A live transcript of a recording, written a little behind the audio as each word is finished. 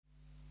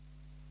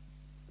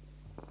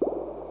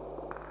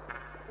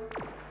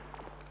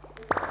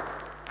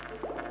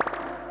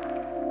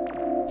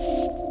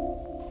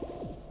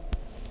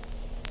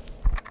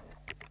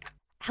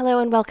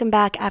and welcome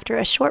back after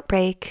a short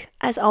break.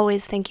 As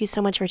always, thank you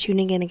so much for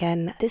tuning in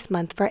again this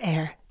month for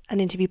Air,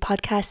 an interview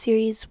podcast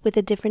series with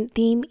a different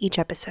theme each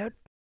episode.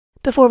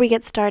 Before we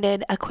get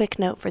started, a quick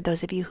note for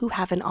those of you who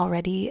haven't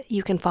already,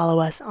 you can follow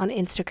us on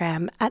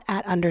Instagram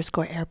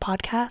 @@_Air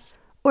Podcast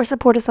or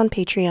support us on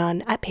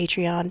Patreon at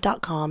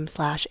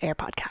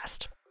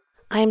patreon.com/airpodcast.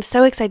 I am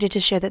so excited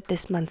to share that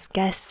this month's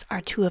guests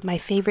are two of my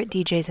favorite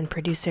DJs and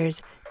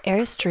producers,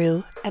 Eris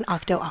and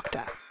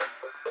Octa.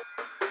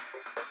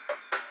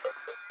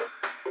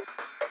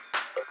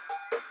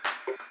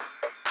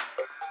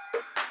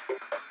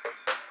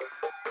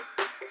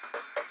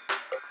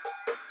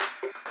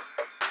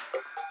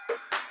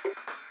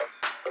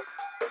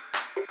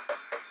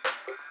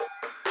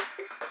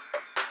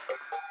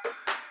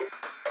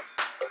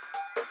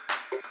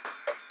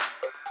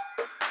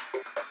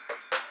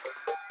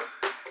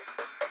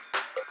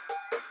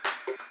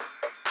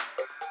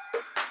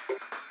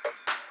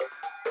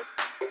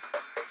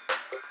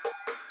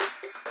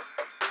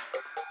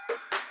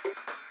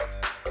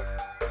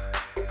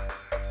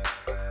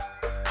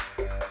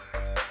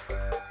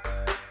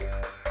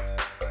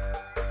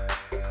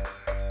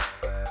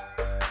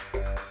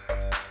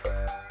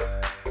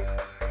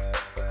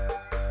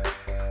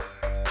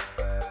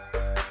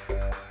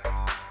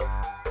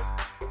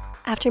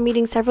 After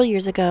meeting several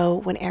years ago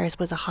when Eris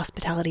was a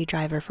hospitality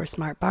driver for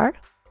Smart Bar,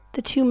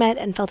 the two met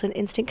and felt an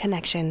instant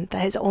connection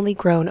that has only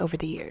grown over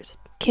the years.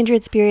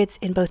 Kindred spirits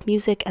in both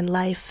music and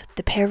life,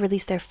 the pair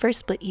released their first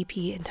split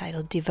EP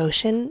entitled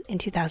Devotion in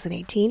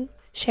 2018,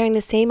 sharing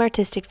the same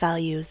artistic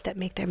values that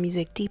make their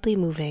music deeply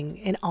moving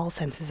in all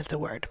senses of the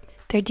word.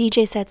 Their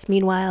DJ sets,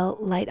 meanwhile,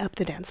 light up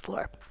the dance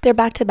floor. Their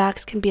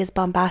back-to-backs can be as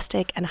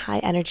bombastic and high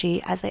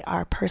energy as they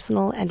are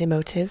personal and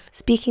emotive,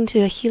 speaking to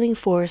a healing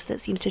force that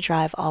seems to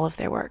drive all of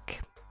their work.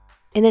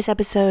 In this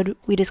episode,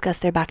 we discuss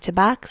their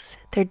back-to-backs,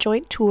 their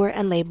joint tour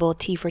and label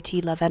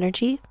T4T Love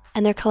Energy,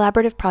 and their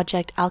collaborative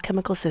project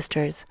Alchemical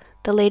Sisters,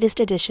 the latest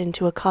addition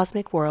to a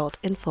cosmic world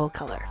in full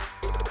color.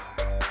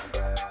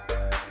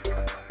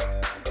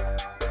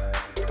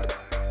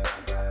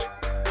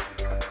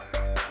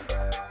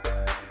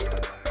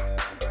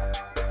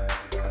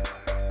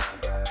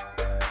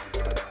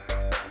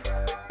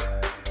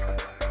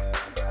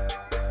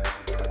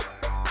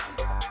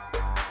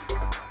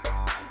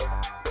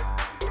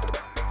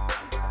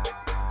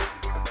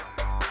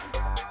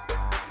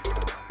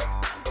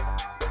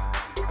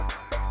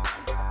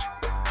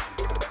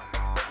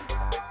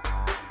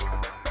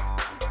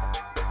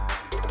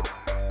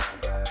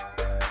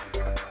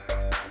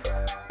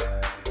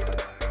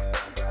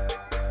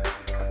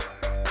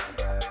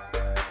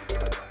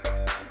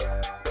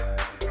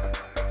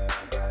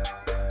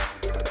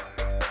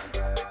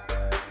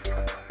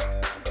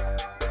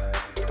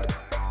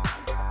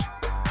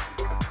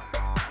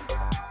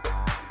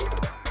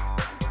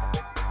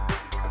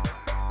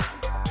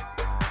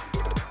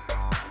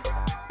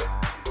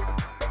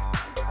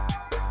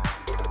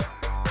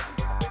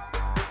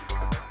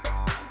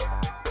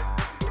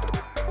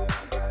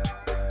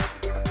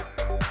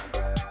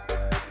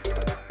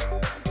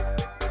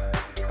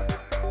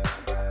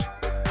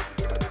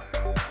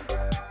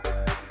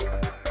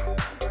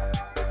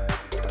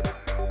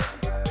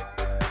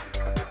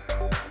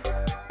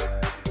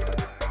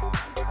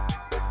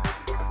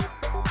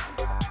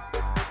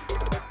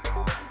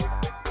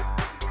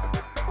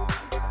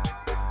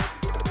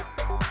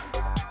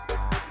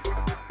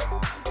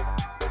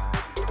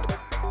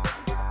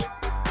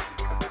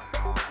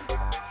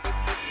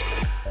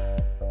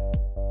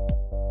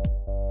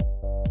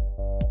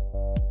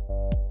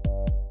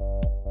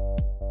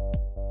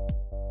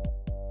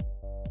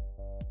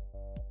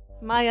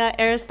 Maya,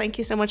 Eris, thank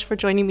you so much for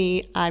joining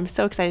me. I'm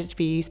so excited to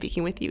be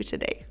speaking with you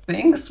today.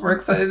 Thanks. We're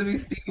excited to be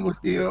speaking with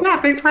you.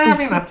 Yeah, thanks for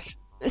having us.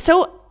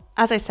 So,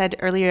 as I said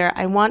earlier,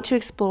 I want to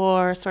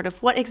explore sort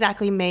of what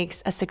exactly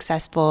makes a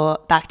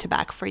successful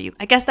back-to-back for you.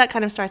 I guess that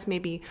kind of starts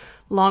maybe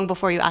long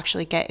before you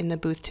actually get in the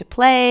booth to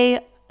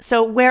play.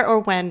 So where or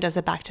when does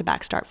a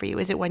back-to-back start for you?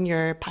 Is it when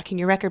you're packing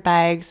your record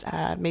bags,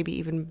 maybe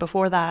even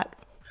before that?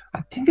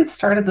 I think it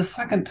started the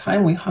second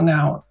time we hung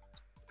out.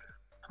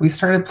 We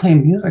started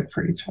playing music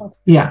for each other.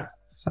 Yeah.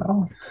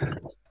 So,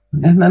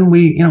 and then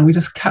we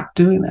just kept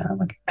doing that.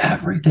 Like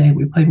every day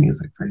we play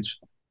music for each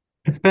other.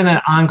 It's been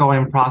an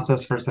ongoing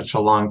process for such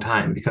a long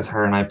time because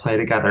her and I play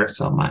together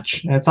so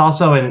much. It's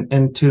also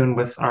in tune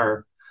with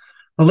our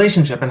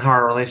relationship and how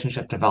our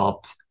relationship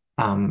developed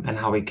and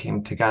how we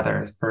came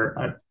together. For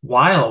a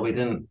while,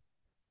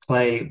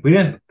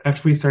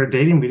 after we started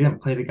dating, we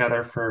didn't play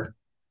together for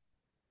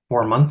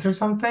 4 months or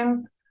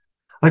something.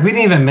 Like we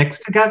didn't even mix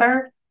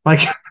together.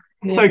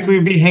 Like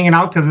we'd be hanging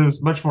out because it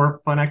was much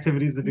more fun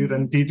activities to do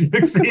than DJ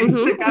mixing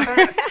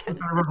together.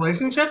 Sort of a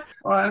relationship.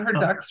 Well, and her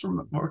decks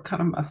were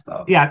kind of messed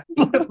up. Yes,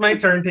 my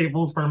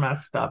turntables were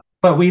messed up.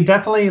 But we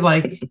definitely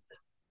we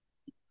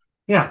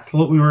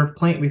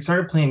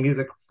started playing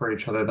music for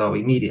each other though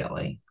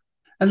immediately.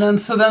 And then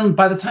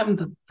by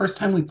the first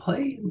time we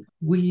played,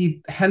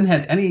 we hadn't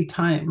had any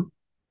time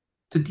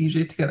to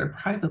DJ together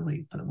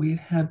privately, but we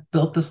had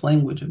built this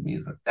language of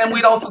music, and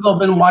we'd also though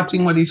been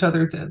watching what each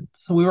other did.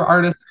 So we were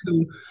artists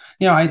who,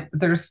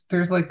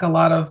 there's like a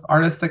lot of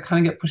artists that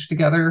kind of get pushed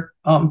together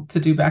to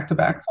do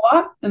back-to-backs a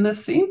lot in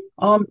this scene.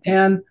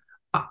 And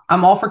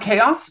I'm all for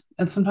chaos,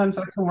 and sometimes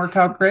that can work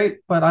out great.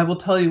 But I will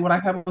tell you, what I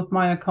have with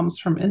Maya comes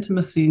from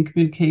intimacy and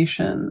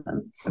communication.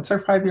 And it's our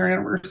 5-year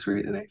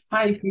anniversary today.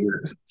 5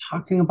 years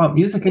talking about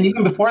music, and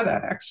even before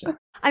that, actually.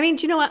 I mean,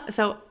 do you know what?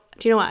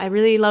 I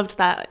really loved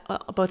that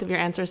both of your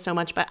answers so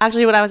much. But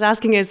actually, what I was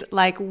asking is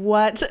like,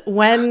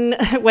 when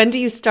do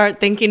you start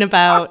thinking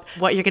about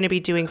what you're going to be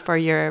doing for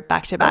your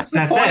back-to-back?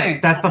 That's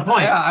it. That's the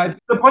point. Yeah,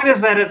 the point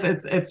is that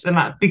it's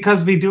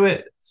because we do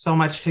it so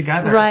much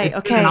together. Right.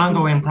 It's been an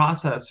ongoing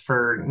process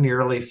for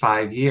nearly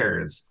 5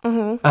 years.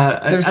 Mm-hmm.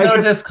 There's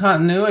no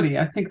discontinuity.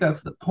 I think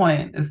that's the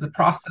point. Is the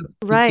process.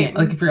 Right.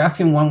 Like if you're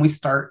asking when we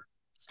started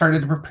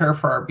to prepare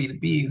for our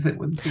B2Bs, it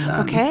would be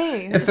then.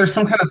 Okay. If there's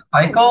some kind of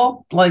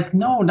cycle, like,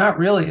 no, not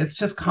really. It's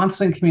just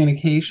constant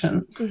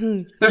communication.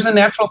 Mm-hmm. There's a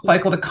natural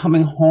cycle to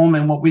coming home,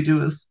 and what we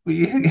do is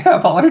we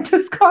have all our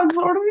Discogs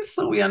orders,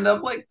 so we end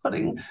up like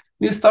putting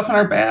new stuff in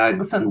our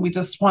bags, and we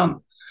just want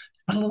to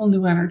put a little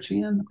new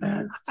energy in the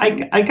bags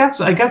too. I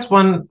guess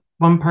one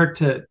part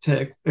to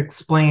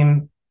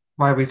explain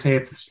why we say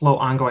it's a slow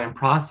ongoing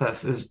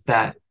process is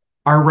that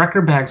our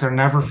record bags are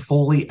never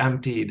fully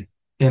emptied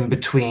in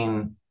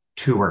between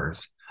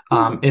tours.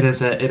 It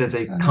is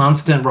a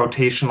constant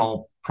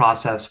rotational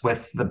process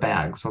with the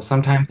bag. So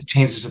sometimes it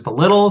changes just a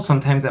little,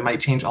 sometimes it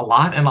might change a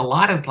lot, and a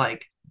lot is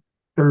like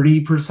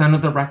 30%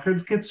 of the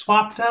records get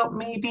swapped out,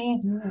 maybe.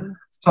 Yeah.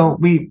 So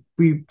we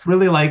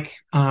really like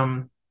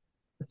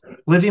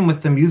living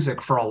with the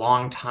music for a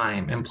long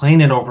time and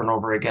playing it over and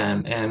over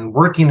again and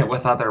working it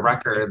with other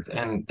records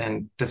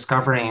and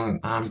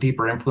discovering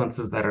deeper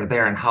influences that are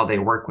there and how they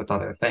work with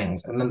other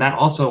things. And then that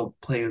also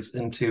plays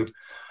into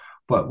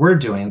what we're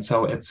doing.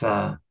 So it's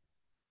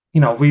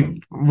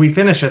we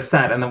finish a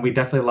set, and then we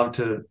definitely love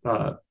to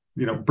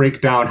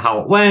break down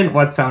how it went,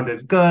 what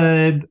sounded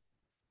good,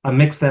 a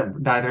mix that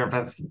neither of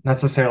us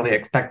necessarily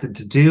expected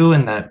to do,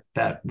 and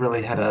that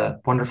really had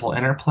a wonderful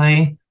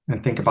interplay,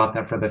 and think about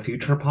that for the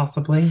future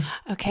possibly.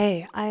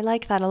 Okay, I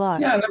like that a lot.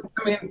 Yeah,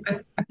 I mean,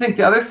 I think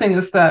the other thing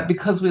is that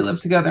because we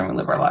live together and we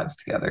live our lives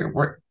together,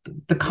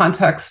 the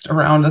context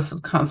around us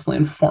is constantly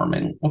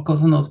informing what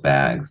goes in those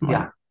bags,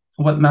 and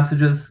what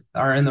messages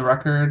are in the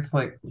records,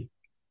 like,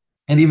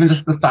 and even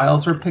just the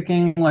styles we're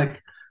picking. Like,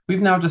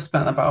 we've now just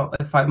spent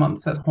about 5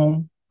 months at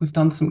home. We've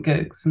done some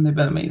gigs and they've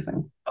been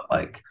amazing. But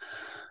like,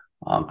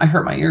 I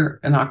hurt my ear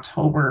in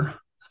October,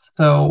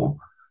 so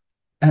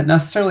it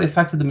necessarily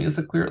affected the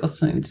music we were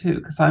listening to,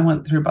 because I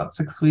went through about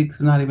 6 weeks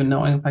of not even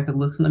knowing if I could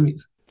listen to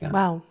music again.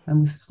 Wow.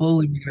 And we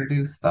slowly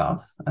reintroduced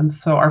stuff. And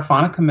so our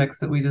Phonica mix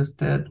that we just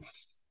did,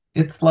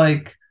 it's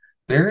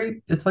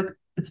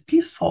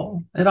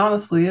peaceful. It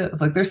honestly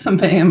is. Like, there's some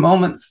banging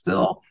moments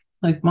still.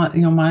 Like, Maya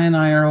and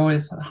I are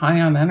always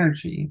high on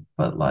energy,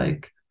 but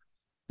like,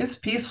 it's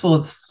peaceful.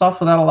 It's stuff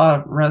without a lot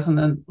of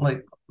resonant,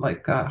 like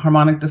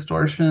harmonic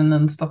distortion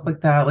and stuff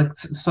like that. Like,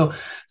 so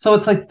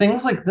it's like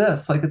things like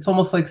this. Like, it's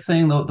almost like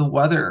saying the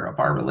weather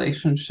of our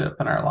relationship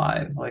and our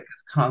lives, like,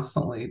 is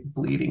constantly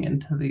bleeding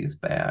into these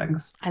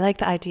bags. I like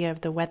the idea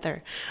of the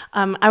weather.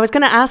 I was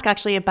going to ask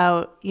actually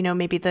about,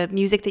 maybe the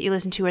music that you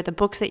listen to, or the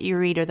books that you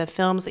read, or the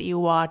films that you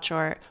watch,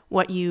 or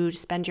what you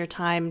spend your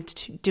time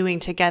doing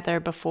together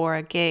before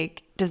a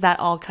gig. Does that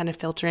all kind of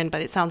filter in?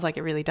 But it sounds like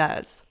it really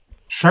does.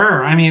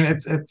 Sure. I mean,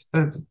 it's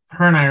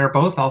her and I are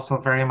both also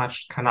very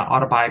much kind of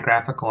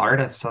autobiographical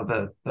artists.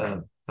 So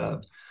the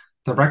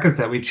records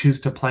that we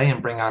choose to play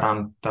and bring out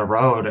on the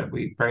road,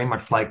 we very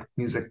much like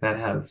music that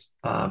has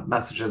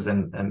messages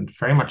and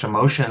very much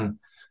emotion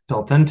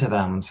built into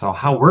them. So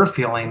how we're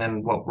feeling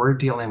and what we're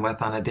dealing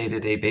with on a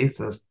day-to-day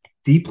basis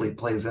deeply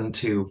plays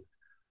into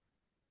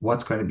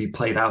what's going to be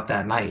played out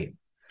that night.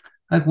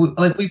 Like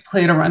we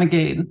played a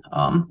Renegade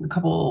a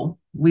couple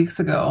weeks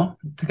ago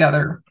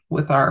together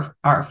with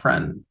our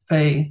friend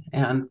Faye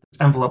and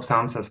Envelope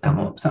Sound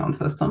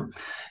System.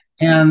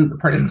 And the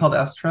party's called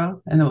Estra,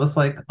 and it was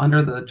like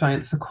under the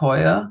giant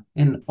sequoia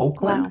in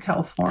Oakland,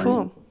 California.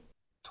 Cool.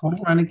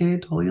 Total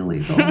Renegade, totally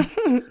illegal.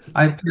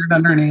 I appeared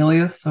under an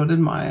alias, so did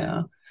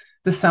Maya.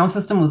 The sound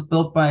system was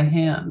built by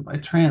hand, by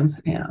trans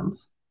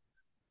hands.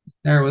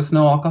 There was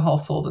no alcohol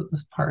sold at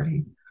this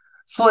party.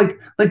 So like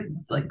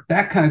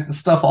that kind of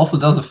stuff also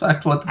does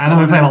affect what's going on. I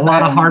know we played a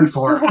lot of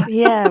hardcore.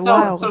 Yeah,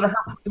 wow. So to her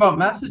about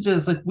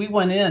messages, like, we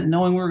went in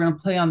knowing we were going to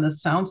play on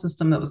this sound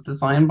system that was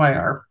designed by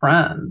our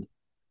friend,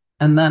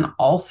 and then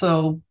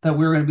also that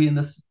we were going to be in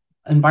this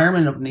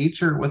environment of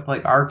nature with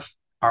like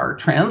our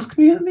trans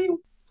community.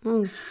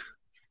 Mm.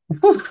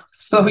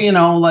 So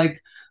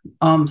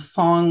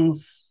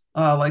songs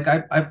like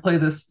I play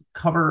this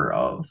cover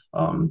of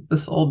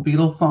this old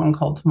Beatles song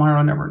called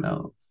 "Tomorrow Never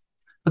Knows."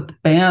 But the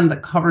band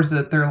that covers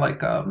it, they're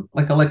like a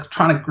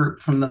electronic group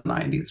from the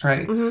 90s,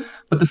 right? Mm-hmm.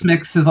 But this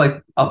mix is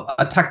like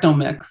a techno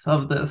mix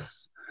of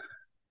this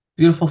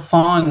beautiful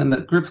song, and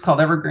the group's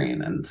called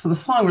Evergreen, and so the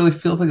song really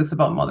feels like it's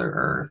about Mother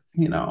Earth,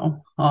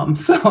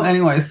 so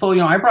anyway, so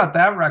I brought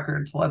that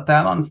record to let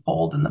that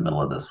unfold in the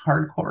middle of this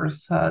hardcore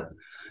set,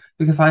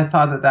 because I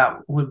thought that that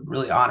would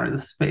really honor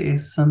the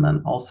space, and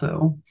then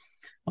also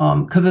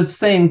because it's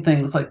saying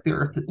things like the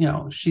earth,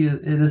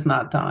 it is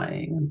not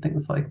dying, and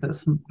things like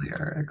this in the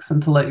lyrics,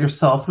 and to let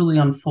yourself really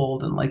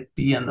unfold and like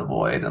be in the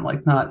void, and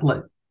like not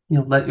let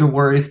your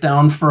worries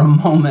down for a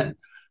moment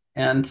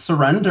and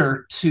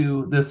surrender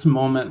to this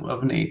moment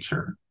of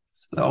nature.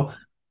 So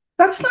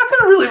that's not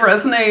going to really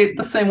resonate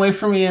the same way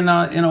for me in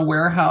a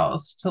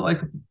warehouse to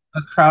like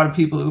a crowd of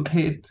people who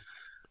paid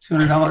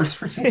 $200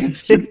 for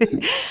tickets.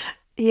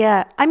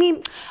 Yeah. I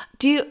mean,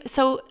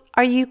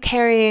 are you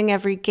carrying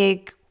every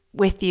gig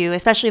with you,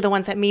 especially the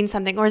ones that mean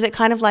something? Or is it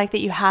kind of like that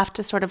you have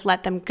to sort of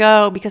let them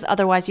go because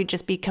otherwise you'd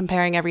just be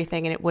comparing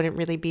everything and it wouldn't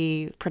really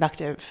be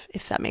productive,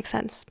 if that makes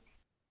sense?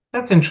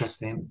 That's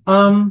interesting.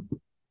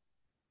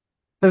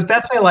 There's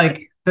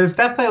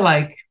definitely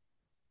like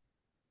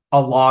a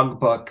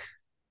logbook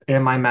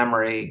in my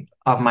memory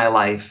of my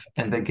life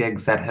and the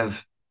gigs that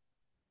have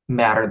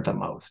mattered the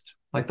most.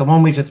 Like the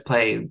one we just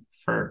played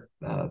for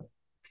the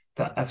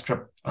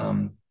Estra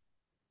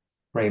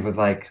rave was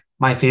like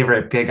my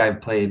favorite gig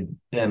I've played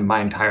in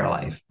my entire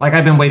life. Like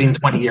I've been waiting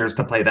 20 years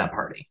to play that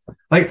party.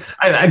 Like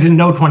I didn't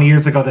know 20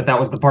 years ago that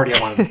was the party I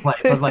wanted to play,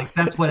 but like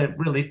that's what it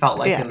really felt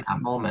like in that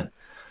moment.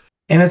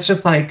 And it's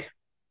just like,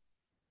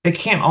 it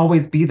can't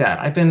always be that.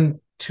 I've been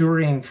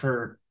touring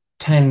for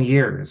 10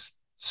 years.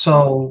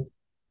 So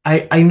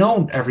I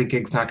know every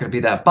gig's not going to be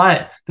that.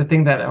 But the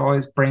thing that I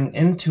always bring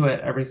into it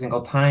every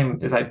single time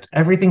is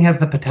everything has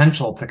the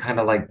potential to kind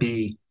of like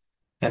be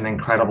an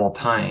incredible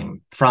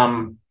time.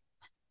 From,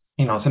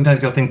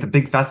 sometimes you'll think the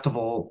big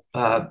festival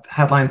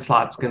headline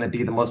slot's going to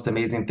be the most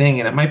amazing thing,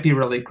 and it might be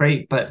really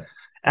great. But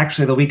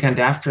actually, the weekend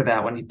after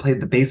that, when you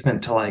played the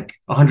basement to like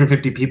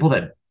 150 people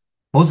that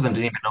most of them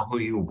didn't even know who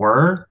you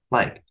were,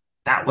 like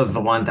that was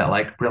the one that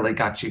like really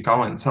got you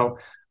going. So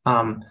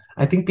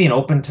I think being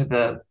open to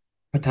the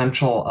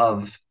potential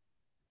of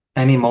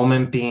any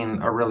moment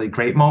being a really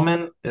great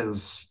moment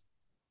that's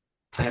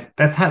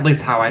at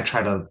least how I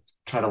try to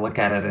look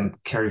at it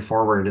and carry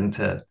forward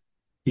into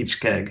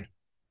each gig.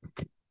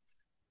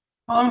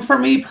 For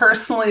me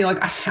personally,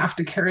 like I have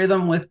to carry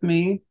them with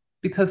me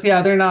because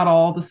they're not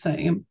all the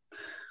same.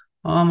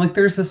 Like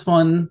there's this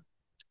one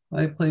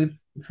I played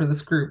for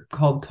this group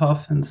called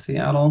Tough in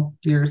Seattle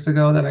years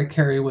ago that I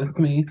carry with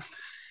me.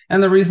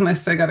 And the reason I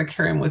say I got to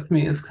carry them with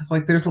me is because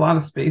like there's a lot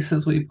of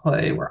spaces we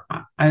play where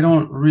I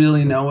don't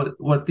really know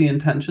what the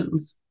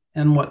intentions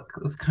and what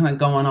is kind of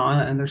going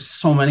on, and there's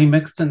so many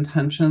mixed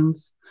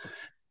intentions.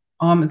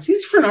 It's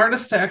easy for an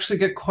artist to actually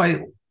get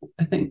quite,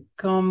 I think,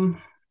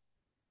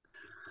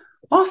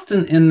 lost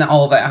in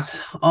all that,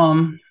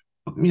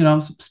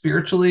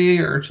 spiritually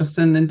or just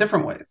in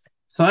different ways.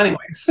 So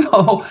anyway,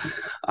 so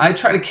I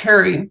try to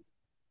carry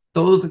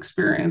those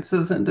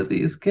experiences into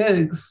these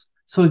gigs,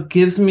 so it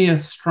gives me a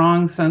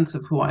strong sense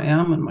of who I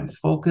am and my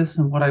focus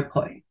and what I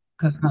play.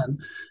 Because then,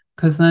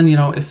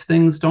 if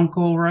things don't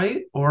go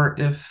right, or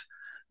if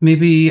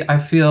maybe I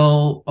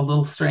feel a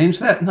little strange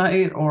that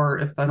night, or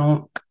if I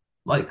don't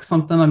like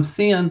something I'm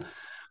seeing,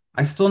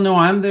 I still know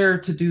I'm there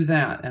to do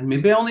that. And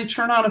maybe I only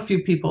turn on a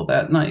few people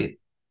that night,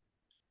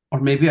 or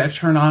maybe I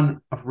turn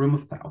on a room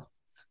of thousands.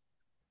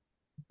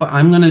 But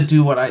I'm going to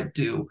do what I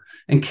do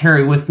and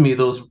carry with me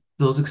those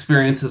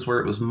experiences where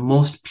it was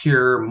most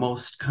pure,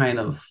 most kind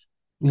of,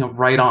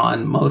 right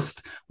on,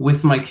 most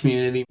with my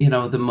community,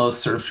 the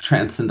most sort of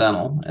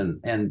transcendental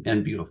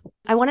and beautiful.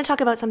 I want to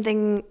talk about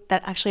something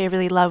that actually I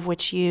really love,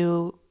 which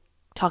you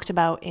talked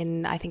about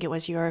in, I think it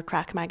was your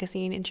Crack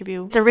magazine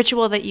interview. It's a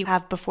ritual that you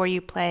have before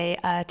you play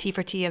a Tea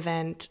for Tea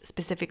event,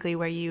 specifically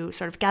where you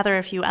sort of gather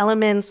a few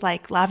elements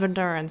like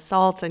lavender and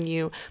salt, and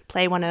you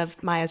play one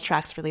of Maya's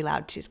tracks really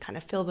loud to kind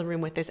of fill the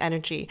room with this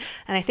energy.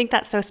 And I think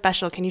that's so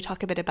special. Can you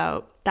talk a bit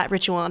about that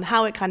ritual and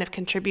how it kind of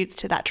contributes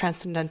to that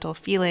transcendental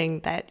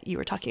feeling that you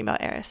were talking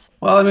about, Eris?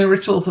 Well, I mean,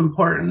 ritual's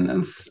important,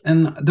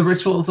 and the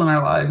rituals in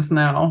our lives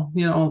now,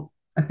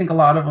 I think a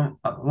lot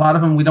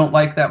of them we don't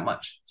like that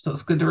much. So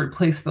it's good to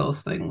replace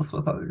those things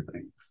with other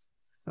things.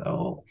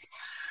 So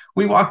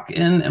we walk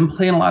in and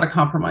play in a lot of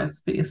compromised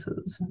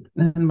spaces.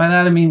 And by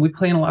that, I mean, we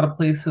play in a lot of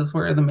places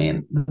where the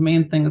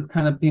main thing is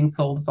kind of being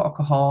sold as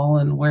alcohol,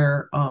 and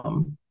where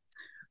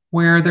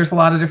there's a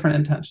lot of different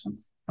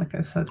intentions, like I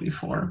said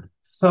before.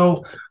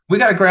 So we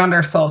got to ground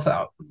ourselves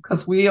out,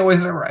 because we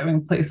always are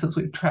arriving places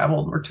we've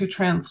traveled. We're two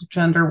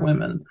transgender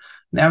women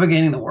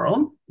navigating the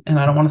world. And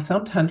I don't want to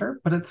sound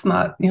tender, but it's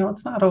not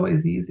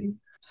always easy.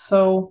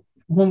 So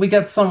when we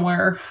get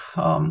somewhere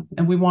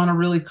and we want to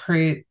really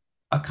create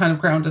a kind of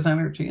grounded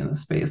energy in the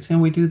space,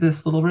 we do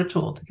this little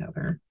ritual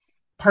together.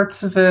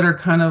 Parts of it are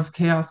kind of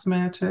chaos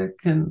magic,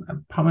 and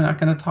I'm probably not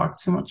going to talk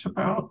too much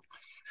about.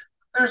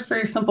 There's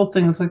very simple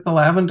things like the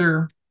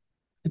lavender.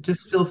 It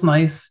just feels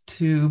nice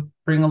to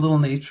bring a little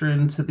nature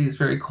into these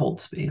very cold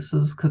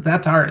spaces, because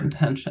that's our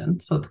intention.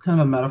 So it's kind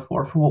of a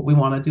metaphor for what we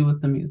want to do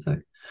with the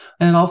music.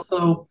 And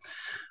also,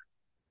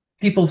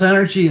 people's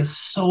energy is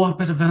so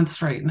up at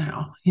events right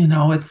now.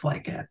 It's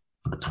like at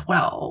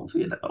 12,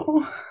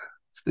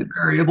 it's the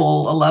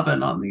variable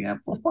 11 on the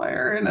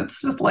amplifier. And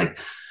it's just like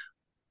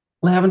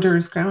lavender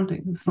is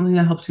grounding. It's something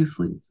that helps you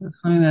sleep.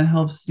 It's something that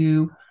helps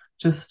you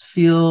just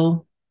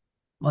feel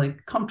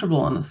like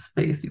comfortable in the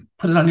space. You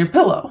put it on your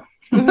pillow.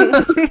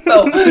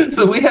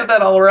 so we have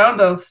that all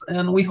around us,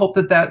 and we hope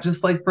that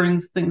just like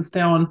brings things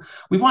down.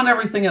 We want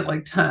everything at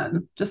like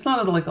 10, just not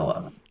at like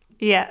 11.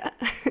 Yeah.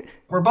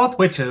 We're both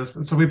witches,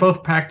 and so we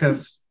both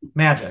practice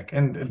magic,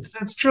 and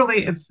it's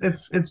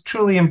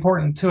truly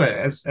important to it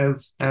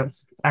as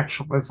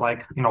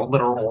like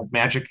literal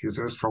magic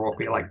users for what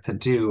we like to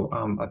do.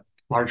 A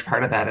large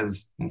part of that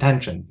is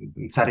intention.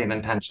 Setting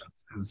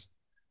intentions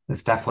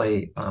is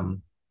definitely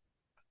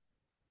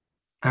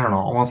I don't know,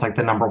 almost like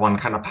the number one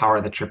kind of power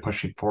that you're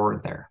pushing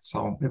forward there.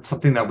 So it's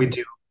something that we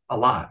do a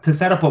lot to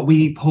set up what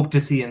we hope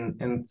to see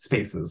in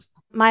spaces.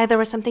 Maya, there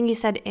was something you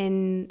said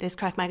in this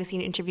Craft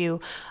Magazine interview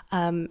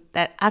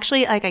that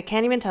actually, like, I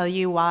can't even tell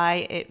you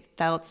why it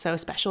felt so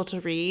special to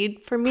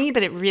read for me,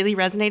 but it really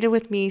resonated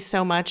with me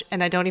so much,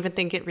 and I don't even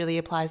think it really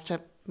applies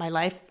to my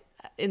life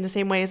in the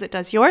same way as it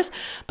does yours.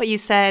 But you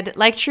said,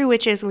 like true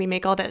witches, we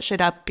make all that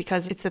shit up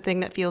because it's the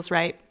thing that feels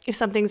right. If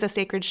something's a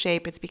sacred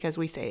shape, it's because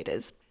we say it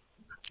is.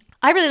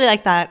 I really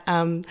like that.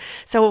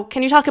 So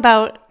can you talk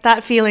about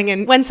that feeling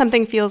and when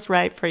something feels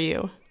right for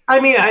you?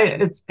 I mean,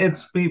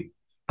 we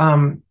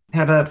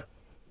had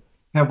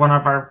one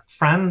of our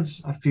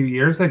friends a few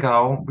years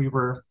ago. We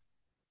were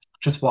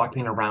just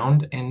walking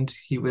around, and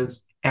he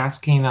was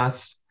asking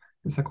us.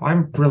 He's like, "Well,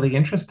 I'm really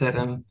interested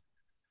in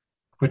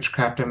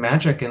witchcraft and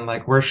magic, and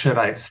like, where should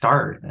I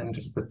start?" And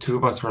just the two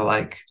of us were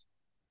like,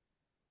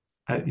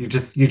 "You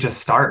just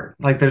start.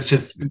 Like, there's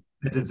just."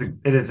 It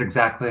is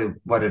exactly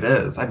what it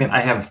is. I mean,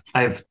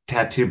 I've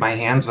tattooed my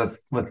hands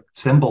with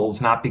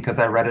symbols, not because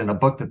I read in a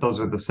book that those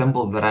are the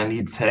symbols that I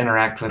need to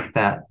interact with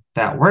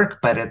that work,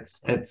 but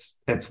it's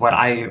what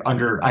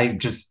I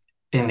just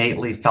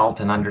innately felt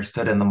and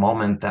understood in the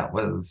moment that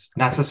was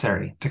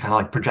necessary to kind of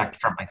like project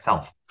from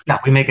myself. Yeah,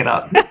 we make it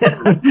up.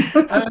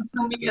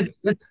 For me,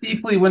 it's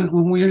deeply when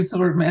we use the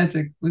word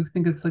magic, we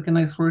think it's like a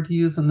nice word to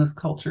use in this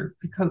culture,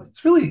 because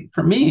it's really,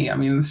 for me, I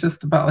mean, it's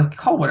just about like,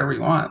 call it whatever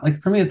you want.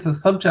 Like for me, it's a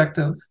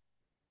subjective,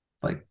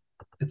 like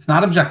it's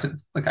not objective.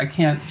 Like I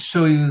can't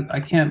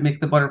make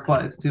the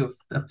butterflies do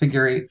a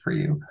figure eight for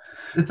you.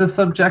 It's a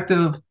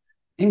subjective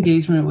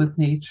engagement with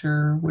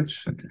nature,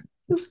 which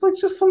is like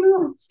just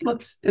something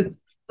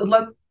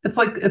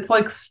it's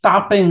like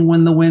stopping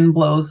when the wind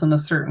blows in a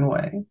certain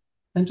way.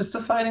 And just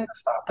deciding to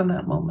stop in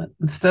that moment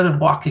instead of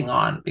walking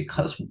on,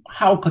 because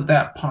how could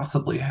that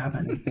possibly have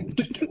anything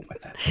to do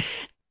with it?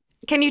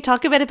 Can you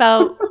talk a bit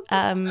about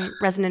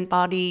Resonant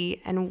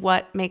Body and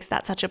what makes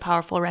that such a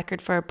powerful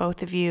record for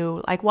both of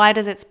you? Like, why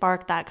does it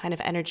spark that kind of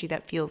energy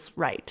that feels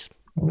right?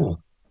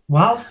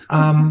 Well,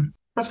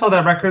 first of all,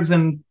 that record's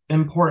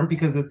important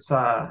because it's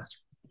I'll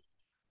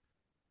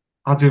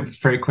do a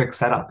very quick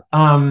setup.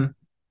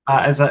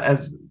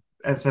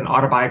 As an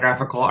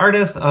autobiographical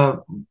artist,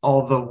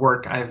 all the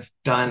work I've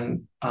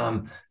done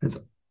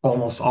is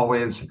almost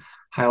always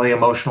highly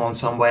emotional in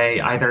some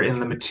way, either in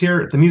the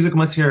musical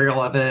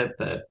material of it,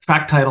 the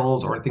track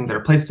titles, or things that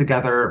are placed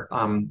together.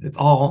 It's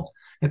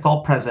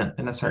all present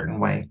in a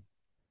certain way.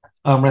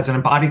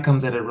 Resonant Body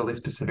comes at a really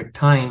specific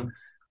time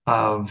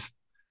of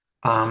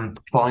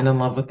falling in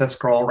love with this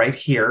girl right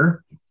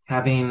here,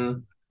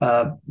 having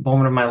a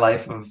moment of my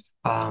life of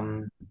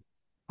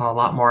a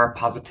lot more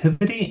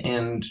positivity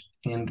and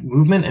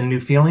movement and new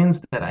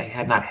feelings that I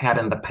had not had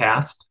in the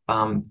past.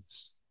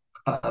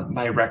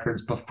 My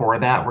records before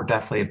that were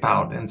definitely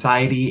about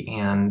anxiety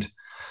and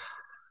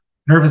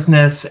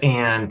nervousness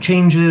and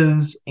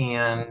changes,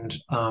 and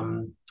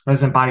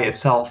Resonant Body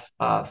itself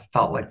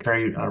felt like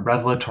very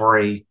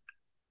revelatory,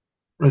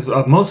 was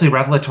a mostly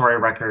revelatory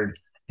record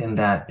in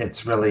that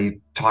it's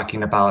really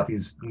talking about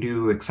these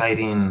new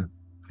exciting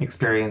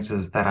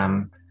experiences that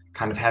I'm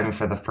kind of having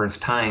for the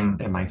first time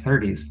in my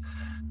 30s.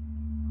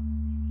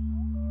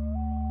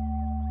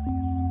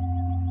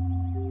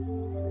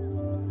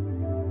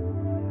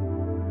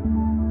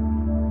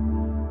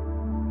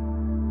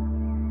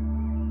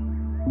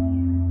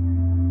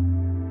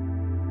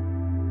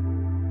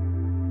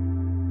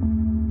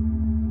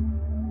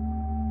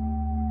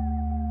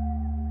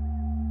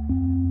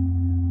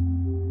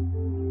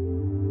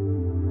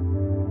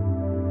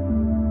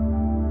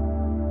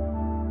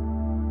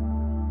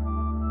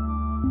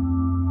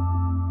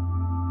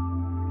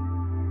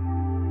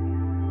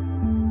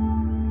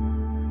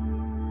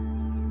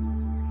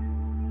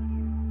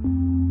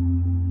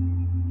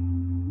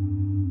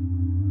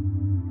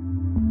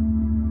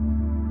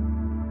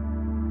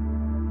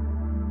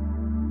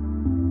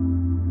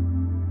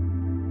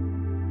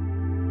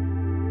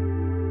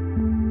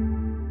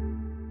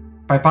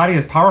 My Body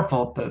is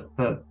Powerful.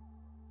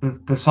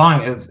 The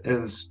song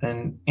is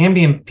an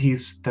ambient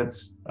piece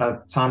that's a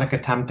sonic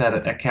attempt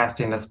at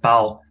casting a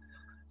spell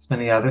as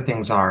many other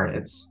things are.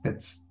 It's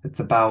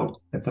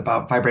about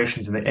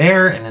vibrations in the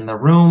air and in the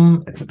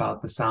room. It's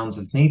about the sounds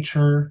of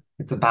nature.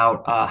 It's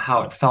about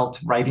how it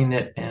felt writing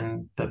it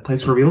in the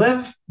place where we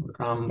live.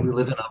 We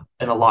live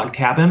in a log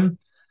cabin.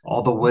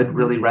 All the wood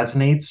really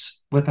resonates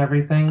with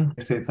everything.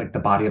 I say it's like the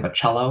body of a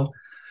cello,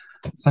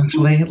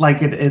 essentially.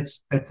 Like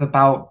it's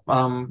about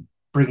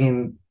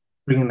bringing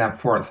that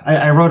forth.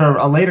 I wrote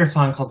a later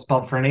song called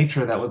 "Spelled for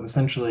Nature" that was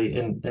essentially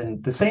in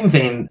the same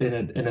vein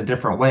in a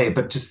different way,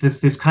 but just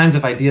these kinds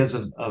of ideas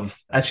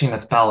of etching a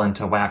spell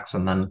into wax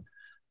and then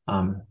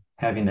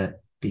having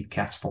it be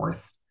cast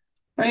forth.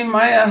 I mean,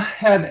 Maya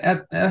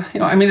had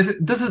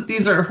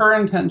these are her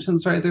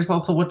intentions, right? There's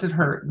also what did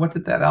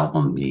that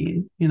album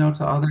mean,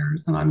 to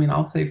others? And I mean,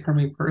 I'll say for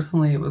me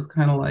personally, it was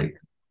kind of like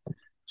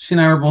she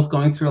and I were both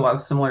going through a lot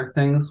of similar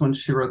things when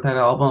she wrote that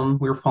album.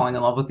 We were falling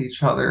in love with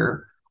each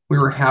other. We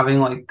were having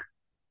like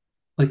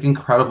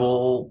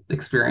incredible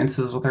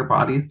experiences with our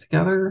bodies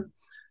together.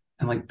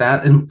 And like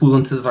that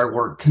influences our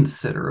work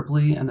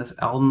considerably. And this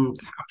album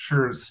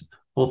captures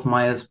both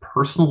Maya's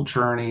personal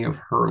journey of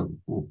her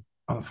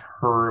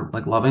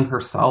like loving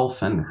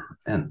herself and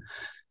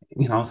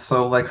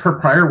so like her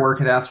prior work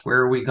had asked,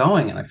 where are we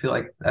going? And I feel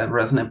like that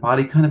Resonant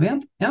Body kind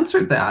of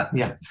answered that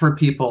for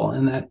people,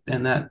 and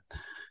that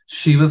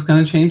she was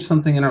going to change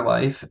something in her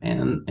life,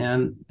 and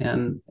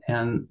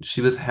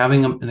she was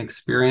having an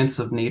experience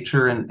of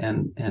nature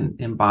and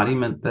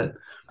embodiment that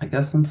I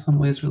guess in some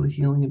ways really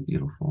healing and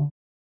beautiful.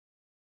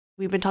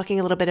 We've been talking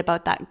a little bit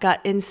about that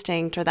gut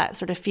instinct or that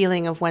sort of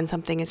feeling of when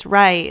something is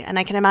right, and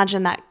I can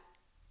imagine that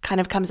kind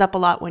of comes up a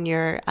lot when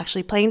you're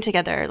actually playing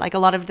together. Like a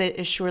lot of it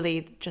is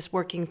surely just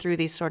working through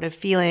these sort of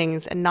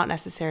feelings and not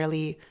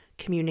necessarily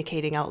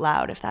communicating out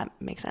loud, if that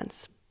makes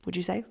sense. Would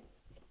you say?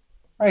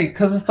 Right,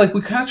 because it's like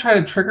we kind of try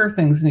to trigger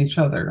things in each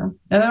other.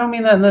 And I don't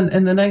mean that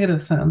in the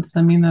negative sense.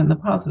 I mean that in the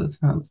positive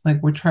sense.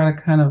 Like we try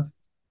to kind of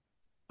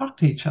talk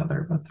to each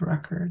other with the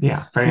records.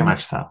 Yeah, very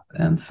much so.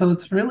 And so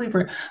it's really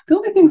the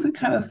only things we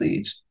kind of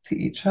say to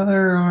each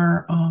other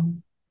are,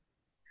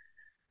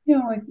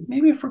 like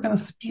maybe if we're going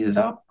to speed it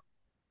up,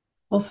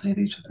 we'll say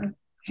to each other,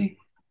 hey,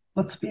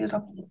 let's speed it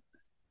up a little bit.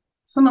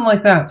 Something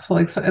like that.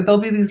 So there'll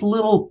be these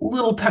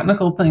little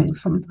technical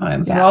things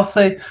sometimes. Yeah. Or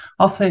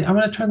I'll say, I'm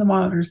going to turn the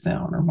monitors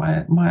down, or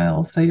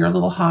I'll say you're a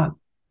little hot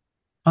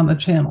on the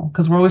channel,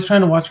 because we're always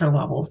trying to watch our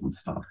levels and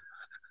stuff.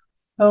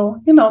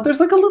 So, there's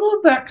like a little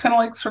of that kind of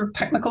like sort of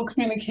technical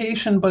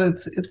communication, but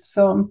it's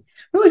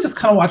really just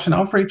kind of watching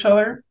out for each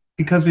other.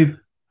 Because we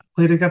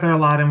play together a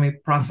lot and we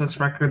process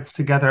records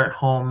together at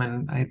home,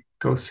 and I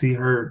go see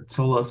her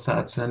solo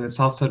sets, and it's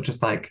also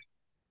just like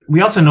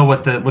we also know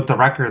what the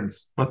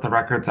records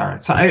are.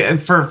 So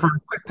for a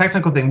quick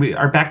technical thing,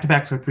 our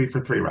back-to-backs were 3 for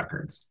 3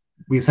 records.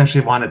 We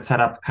essentially wanted set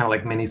up kind of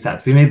like mini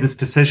sets. We made this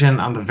decision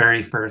on the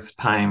very first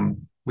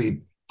time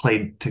we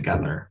played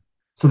together,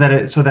 so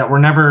that we're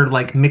never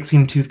like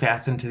mixing too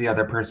fast into the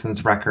other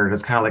person's record.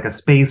 It's kind of like a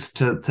space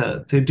to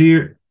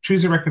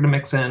choose your record to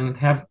mix in,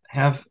 have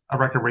a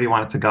record where you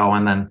want it to go,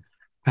 and then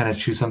kind of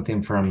choose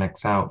something for a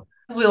mix out.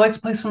 Because we like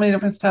to play so many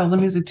different styles of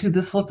music too.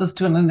 This lets us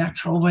do it in a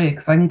natural way,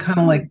 because I can kind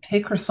of like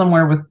take her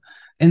somewhere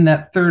in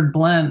that third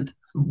blend.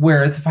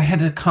 Whereas if I had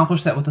to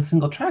accomplish that with a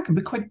single track, it'd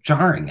be quite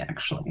jarring,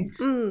 actually.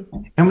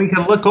 And we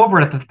can look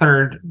over at the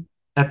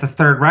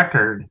third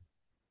record,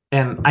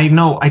 and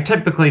I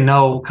typically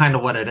know kind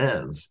of what it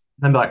is.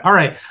 And I'd be like, all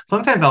right.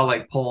 Sometimes I'll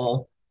like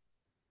pull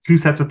 2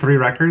 sets of 3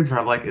 records where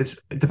I'm like,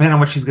 it's depending on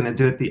what she's going to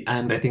do at the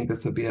end. I think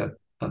this would be a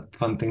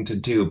fun thing to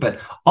do. But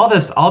all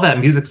that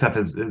music stuff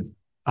is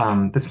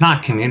it's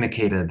not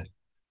communicated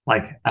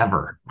like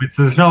ever.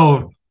 There's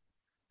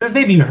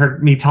maybe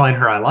me telling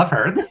her I love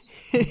her,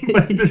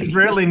 but there's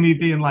rarely me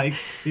being like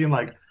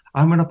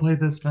I'm gonna play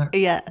this next.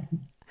 Yeah.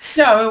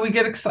 I mean, we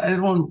get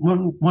excited when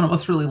one of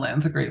us really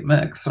lands a great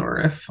mix, or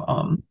if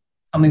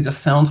something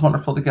just sounds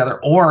wonderful together,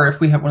 or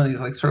if we have one of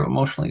these like sort of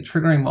emotionally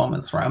triggering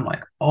moments where I'm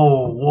like,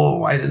 oh,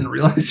 whoa, I didn't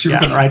realize you were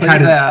going to play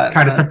that.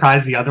 Try to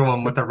surprise the other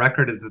one with the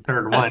record as the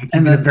third one,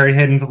 and then very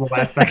hidden to the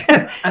last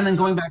second. And then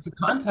going back to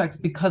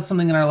context, because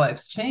something in our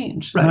lives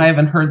changed, and I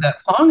haven't heard that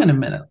song in a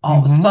minute,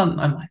 all of a sudden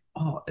I'm like,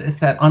 oh, it's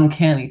that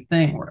uncanny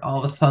thing where all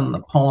of a sudden the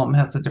poem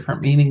has a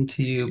different meaning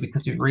to you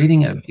because you're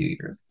reading it a few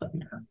years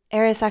later.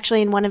 Eris,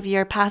 actually, in one of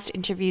your past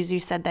interviews, you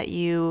said that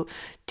you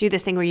do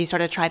this thing where you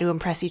sort of try to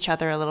impress each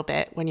other a little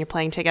bit when you're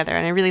playing together.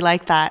 And I really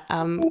like that.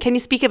 Can you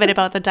speak a bit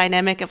about the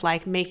dynamic of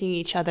like making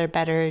each other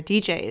better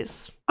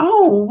DJs?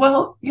 Oh,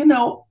 well,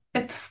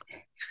 it's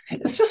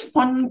just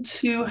fun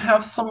to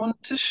have someone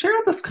to share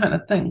this kind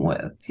of thing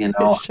with,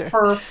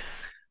 Sure.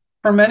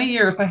 For many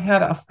years, I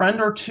had a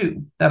friend or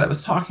two that I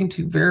was talking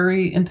to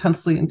very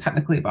intensely and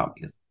technically about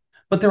music.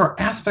 But there were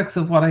aspects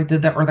of what I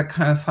did that were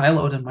kind of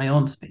siloed in my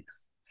own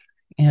space.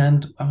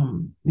 And,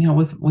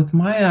 with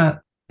Maya,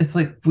 it's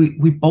like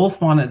we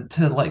both wanted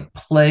to like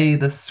play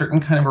this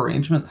certain kind of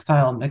arrangement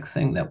style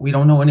mixing that we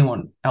don't know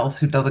anyone else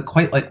who does it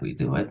quite like we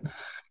do it.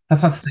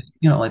 That's not to say,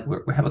 like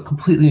we have a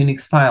completely unique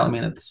style. I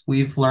mean,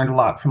 we've learned a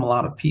lot from a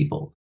lot of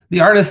people. The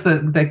artist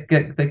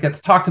that gets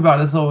talked about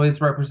as always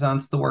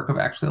represents the work of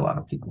actually a lot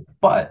of people.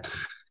 But,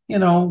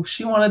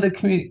 she wanted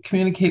to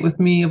communicate with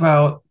me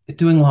about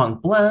doing long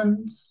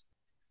blends,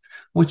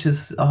 which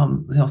is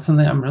something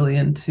I'm really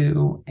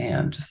into,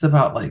 and just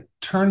about like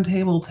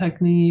turntable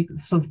technique.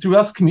 So through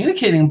us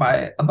communicating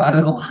about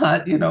it a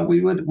lot,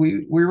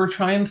 we were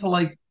trying to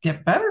like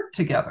get better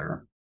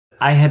together.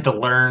 I had to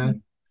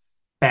learn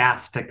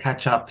fast to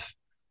catch up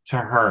to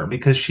her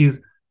because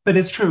but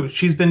it's true,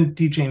 she's been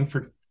DJing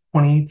for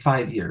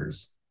 25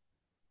 years.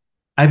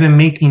 I've been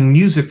making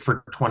music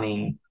for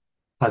 20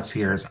 plus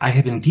years. I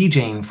have been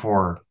DJing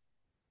for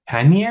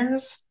 10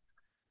 years.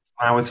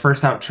 When I was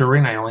first out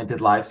touring, I only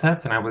did live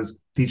sets and I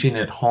was DJing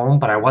at home,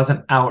 but I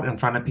wasn't out in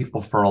front of people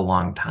for a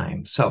long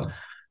time. So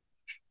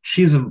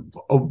she's a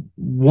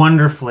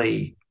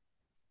wonderfully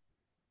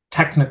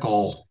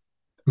technical.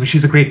 I mean,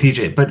 she's a great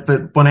DJ,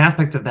 but one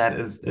aspect of that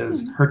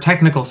is her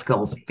technical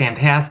skills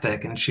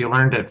fantastic, and she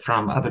learned it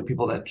from other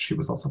people that she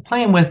was also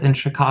playing with in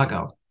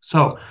Chicago.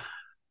 So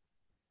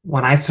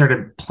when I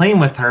started playing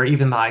with her,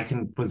 even though I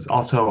was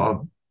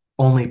also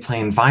only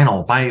playing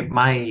vinyl,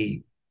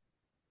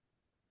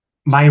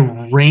 my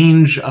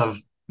range of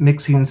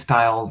mixing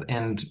styles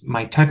and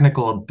my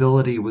technical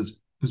ability was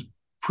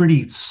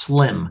pretty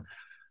slim.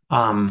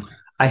 I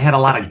had a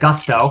lot of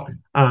gusto,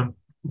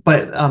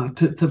 but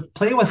to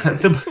play with her,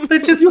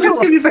 just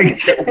give me a second.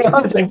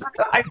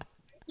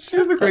 She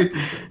was a great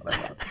teacher.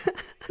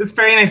 It's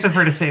very nice of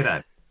her to say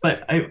that,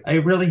 but I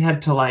really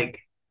had to, like,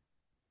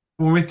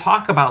 when we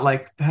talk about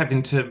like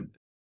having to,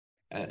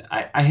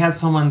 I had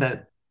someone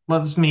that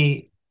loves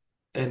me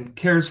and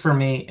cares for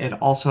me, and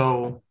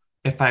also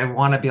if I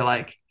want to be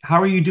like,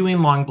 how are you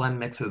doing long blend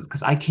mixes?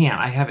 Because I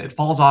can't. It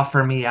falls off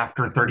for me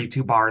after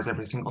 32 bars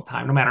every single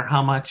time, no matter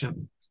how much.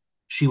 And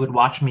she would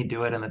watch me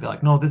do it, and they'd be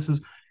like, no,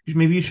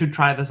 maybe you should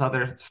try this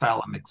other style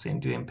of mixing,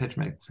 doing pitch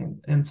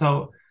mixing. And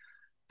so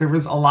there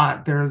was a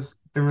lot. There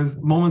was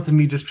moments of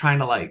me just trying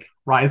to like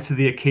rise to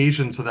the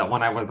occasion, so that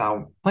when I was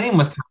out playing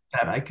with her,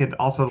 that I could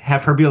also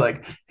have her be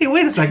like, hey,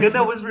 wait a second,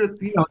 that was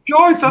really, you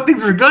always thought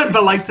things were good,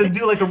 but like to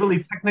do like a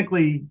really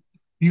technically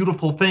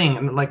beautiful thing,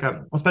 and like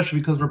especially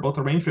because we're both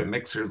arrangement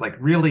mixers, like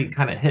really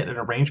kind of hit an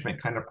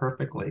arrangement kind of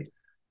perfectly,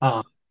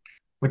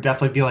 would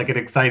definitely be like an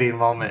exciting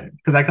moment,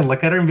 because I could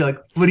look at her and be like,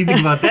 what do you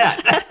think about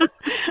that?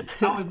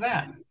 How was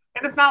that?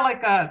 And it's not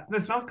like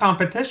there's no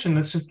competition.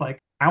 It's just like,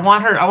 I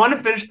want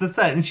to finish the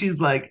set, and she's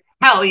like,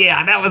 hell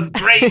yeah, that was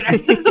great.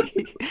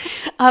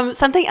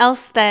 Something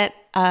else that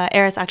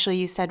Eris, actually,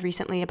 you said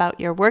recently about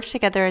your work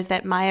together is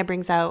that Maya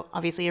brings out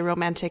obviously a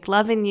romantic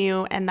love in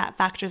you, and that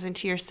factors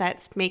into your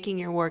sets, making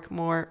your work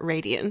more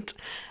radiant.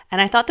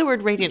 And I thought the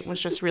word radiant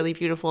was just really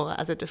beautiful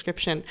as a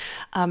description.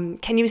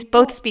 Can you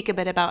both speak a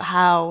bit about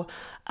how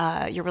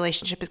your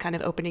relationship is kind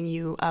of opening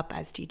you up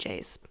as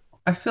DJs?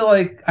 I feel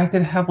like I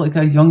could have like a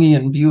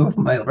Jungian view of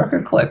my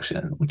record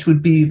collection, which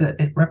would be that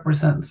it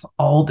represents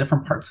all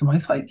different parts of my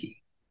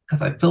psyche,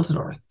 because I've built it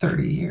over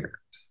 30 years.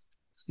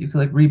 So you could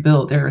like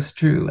rebuild Eris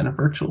True in a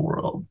virtual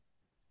world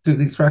through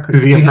these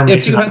records if you had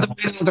the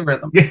right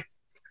algorithm. Yes.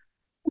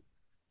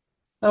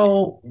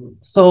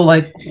 So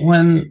like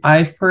when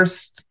I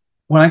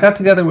got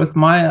together with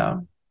Maya,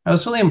 I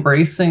was really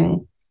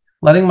embracing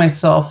letting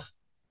myself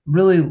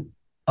really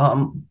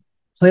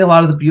play a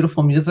lot of the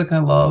beautiful music I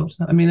loved.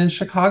 I mean, in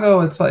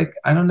Chicago, it's like,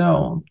 I don't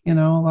know, a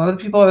lot of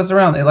the people I was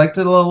around, they liked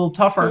it a little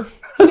tougher.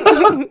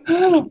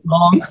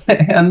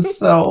 And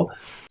so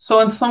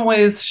in some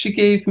ways she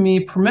gave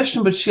me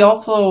permission, but she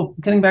also,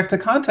 getting back to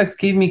context,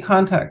 gave me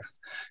context,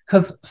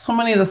 because so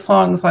many of the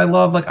songs I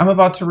love, like I'm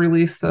about to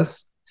release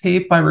this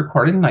tape I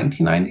recorded in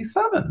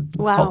 1997. It's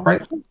called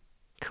Bright Lights.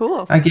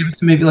 Cool. I gave it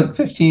to maybe like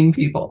 15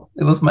 people.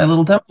 It was my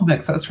little demo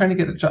mix. I was trying to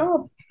get a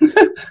job.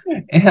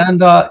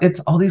 And it's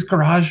all these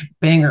garage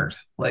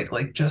bangers,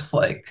 like just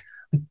like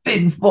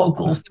big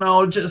vocals,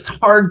 just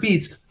hard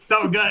beats.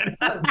 So good.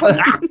 but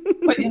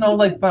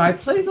I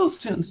play those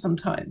tunes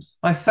sometimes.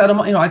 I set them,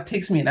 it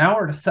takes me an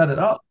hour to set it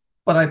up,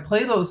 but I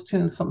play those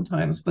tunes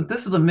sometimes. But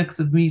this is a mix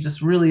of me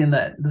just really in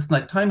this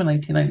time in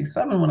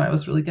 1997 when I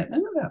was really getting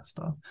into that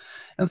stuff.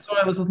 And so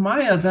I was with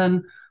Maya,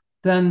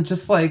 then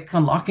just like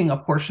unlocking a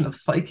portion of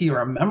psyche or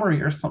a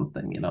memory or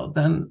something,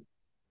 then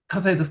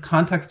because I had this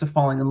context of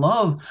falling in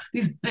love,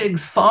 these big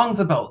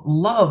songs about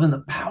love and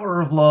the power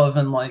of love,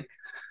 and like,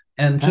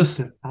 and just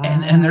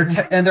and they're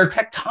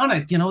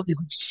tectonic, they like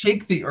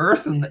shake the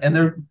earth, and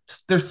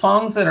they're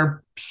songs that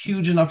are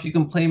huge enough you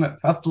can play them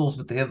at festivals,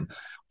 but they have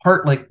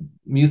heart like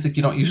music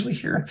you don't usually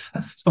hear at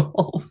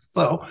festivals.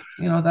 So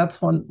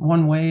that's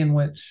one way in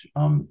which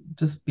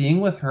just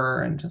being with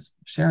her and just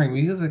sharing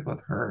music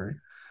with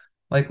her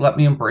like let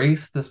me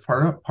embrace this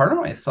part of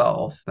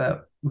myself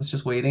that was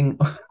just waiting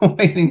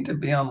to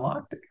be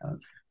unlocked again.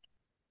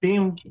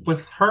 Being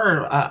with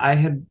her, I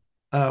had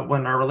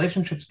when our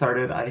relationship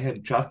started, I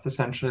had just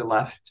essentially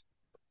left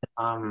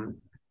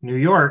New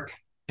York,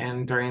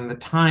 and during the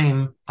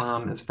time,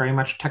 it's very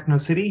much techno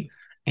city,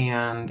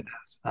 and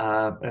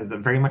as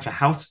very much a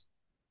house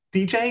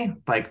DJ,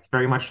 like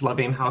very much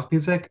loving house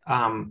music.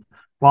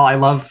 While I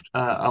loved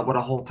what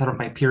a whole ton of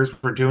my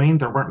peers were doing,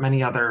 there weren't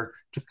many other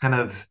just kind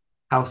of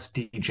house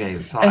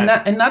DJs. So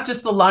and not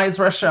just the Lies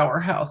Rush Hour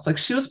house. Like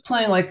she was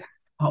playing like,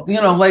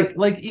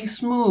 like E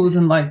Smooth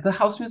and like the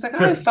house music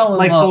I fell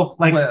in love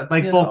with.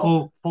 Like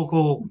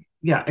vocal.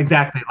 Yeah,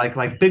 exactly.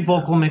 Like big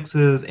vocal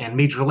mixes and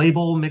major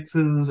label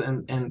mixes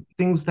and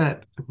things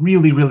that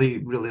really, really,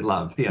 really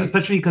love. Yeah,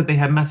 especially because they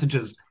had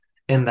messages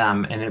in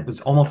them, and it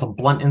was almost a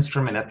blunt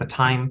instrument at the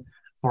time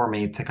for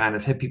me to kind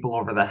of hit people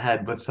over the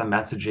head with some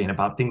messaging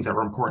about things that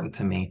were important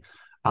to me,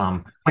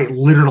 quite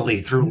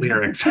literally through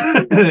lyrics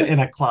in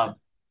a club.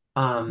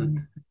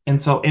 And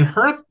so in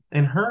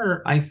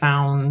her, I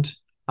found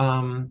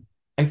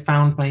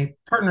my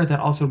partner that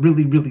also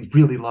really, really,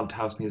 really loved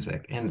house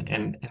music,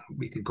 and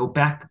we could go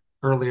back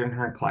earlier in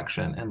her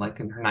collection and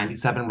like in her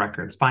 97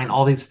 records, find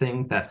all these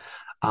things that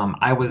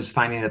I was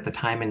finding at the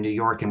time in New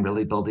York and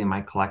really building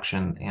my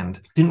collection, and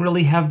didn't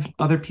really have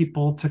other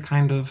people to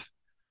kind of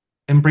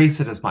embrace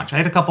it as much. I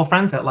had a couple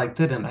friends that liked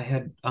it, and I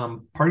had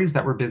parties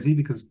that were busy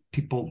because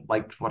people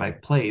liked what I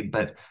played.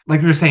 But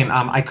like we were saying,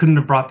 I couldn't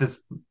have brought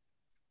this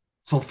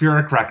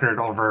sulfuric record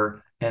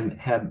over and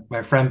had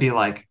my friend be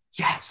like,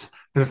 yes,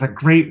 there's a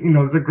great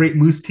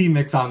Moose Tea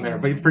mix on there.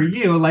 But for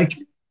you, like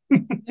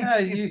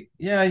you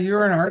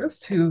were an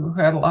artist who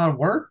had a lot of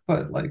work,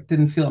 but like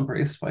didn't feel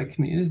embraced by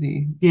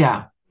community.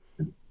 Yeah.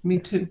 Me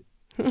too.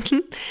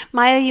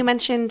 Maya, you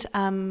mentioned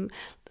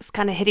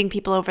kind of hitting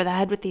people over the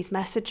head with these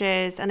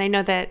messages. And I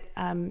know that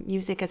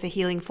music as a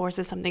healing force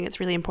is something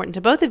that's really important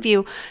to both of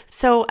you.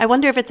 So I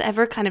wonder if it's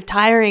ever kind of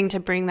tiring to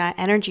bring that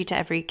energy to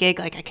every gig.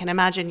 Like I can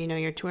imagine,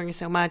 you're touring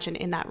so much, and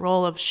in that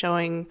role of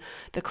showing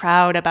the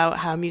crowd about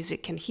how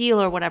music can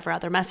heal or whatever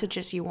other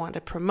messages you want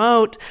to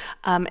promote.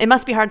 It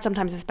must be hard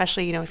sometimes,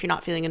 especially, if you're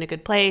not feeling in a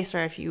good place or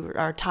if you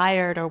are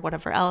tired or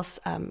whatever else.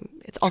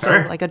 It's also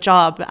Sure. like a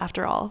job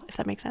after all, if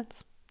that makes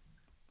sense.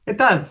 It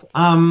does.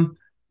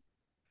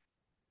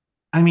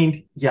 I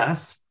mean,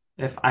 yes,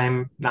 if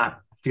I'm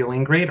not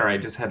feeling great or I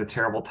just had a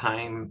terrible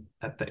time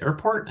at the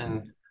airport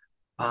and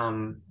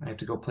I have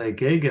to go play a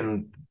gig,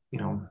 and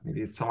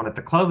maybe someone at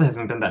the club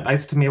hasn't been that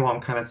nice to me while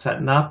I'm kind of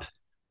setting up.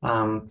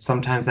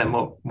 Sometimes that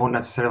won't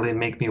necessarily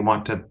make me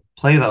want to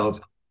play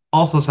those.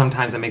 Also,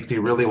 sometimes it makes me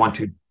really want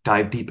to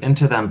dive deep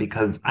into them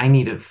because I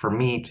need it for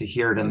me to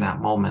hear it in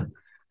that moment.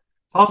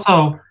 It's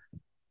also,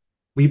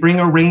 we bring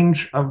a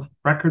range of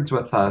records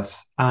with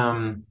us.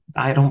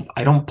 I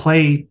don't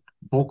play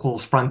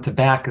vocals front to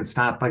back. It's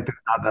not like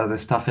there's not other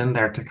stuff in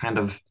there to kind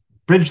of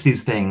bridge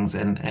these things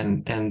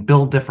and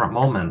build different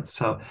moments.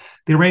 So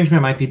the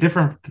arrangement might be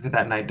different for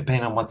that night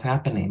depending on what's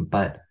happening.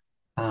 But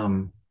let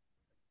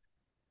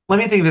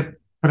me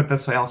put it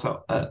this way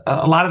also.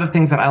 A lot of the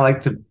things that I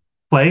like to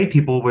play,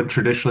 people would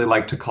traditionally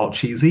like to call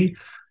cheesy.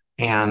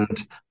 And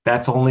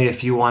that's only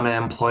if you want to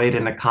employ it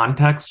in a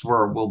context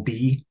where it will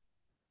be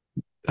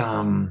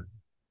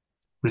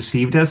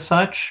received as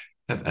such.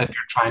 If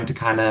you're trying to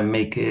kind of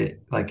make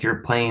it like you're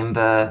playing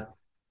the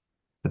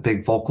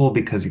big vocal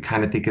because you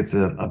kind of think it's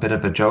a bit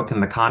of a joke in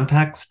the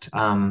context,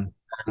 and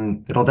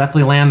it'll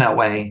definitely land that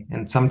way.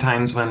 And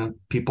sometimes when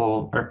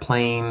people are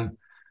playing,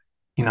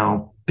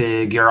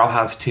 big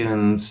Eurohouse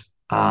tunes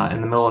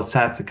in the middle of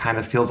sets, it kind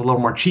of feels a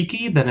little more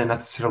cheeky than it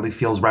necessarily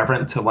feels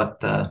reverent to what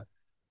the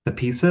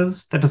piece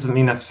is. That doesn't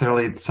mean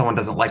necessarily someone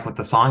doesn't like what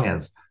the song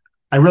is.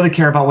 I really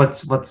care about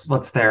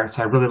what's there,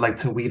 so I really like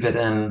to weave it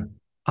in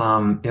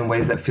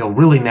ways that feel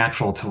really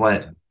natural to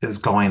what is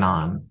going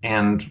on.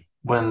 And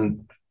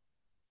when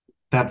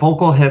that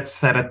vocal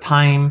hits at a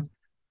time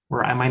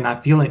where I might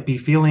not be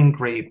feeling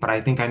great, but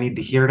I think I need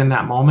to hear it in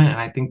that moment, and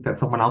I think that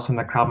someone else in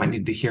the crowd might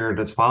need to hear it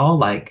as well.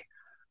 Like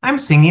I'm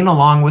singing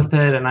along with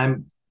it, and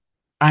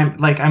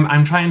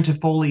I'm trying to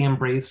fully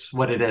embrace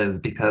what it is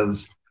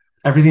because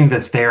everything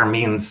that's there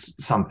means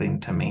something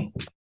to me.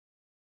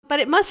 But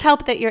it must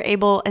help that you're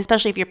able,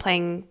 especially if you're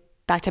playing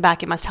back to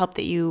back, it must help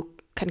that you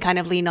can kind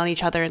of lean on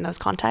each other in those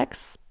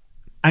contexts.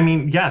 I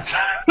mean, yes.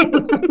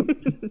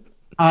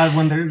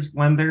 When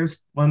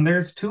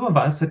there's two of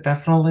us, it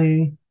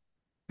definitely,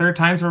 there are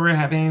times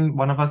where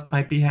one of us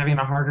might be having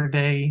a harder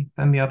day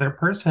than the other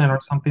person, or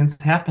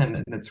something's happened,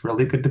 and it's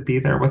really good to be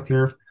there with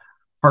your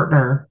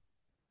partner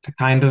to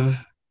kind of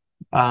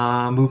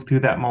move through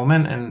that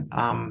moment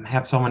and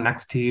have someone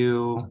next to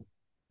you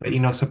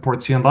that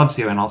supports you and loves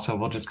you, and also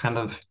will just kind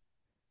of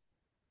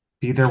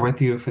be there with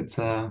you if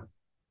you're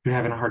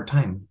having a hard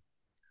time.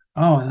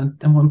 Oh, and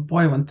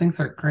when things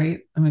are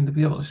great, I mean, to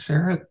be able to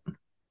share it,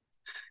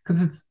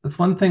 because it's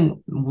one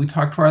thing. We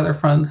talk to our other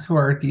friends who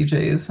are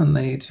DJs and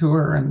they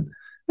tour, and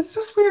it's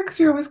just weird because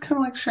you're always kind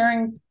of like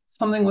sharing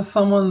something with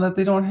someone that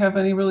they don't have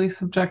any really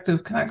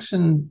subjective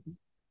connection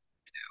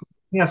to.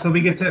 Yeah, so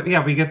we get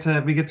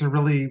to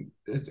really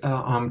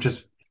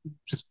just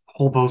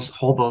hold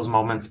those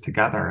moments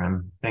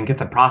together and get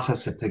to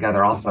process it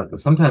together also.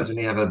 Because sometimes when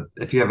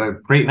if you have a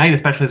great night,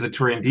 especially as a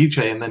touring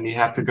DJ, and then you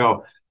have to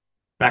go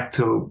back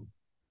to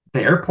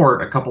the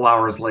airport a couple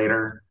hours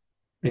later,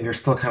 and you're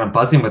still kind of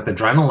buzzing with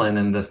adrenaline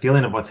and the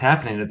feeling of what's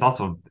happening. You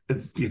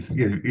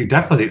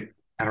definitely,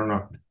 I don't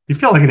know, you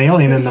feel like an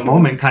alien in the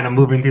moment, kind of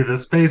moving through the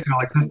space. You're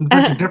like, this is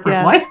such a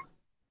different life.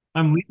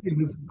 I'm leaving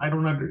this. I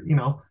don't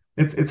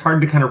it's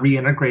hard to kind of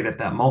reintegrate at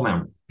that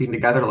moment. Being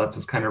together lets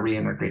us kind of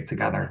reintegrate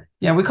together.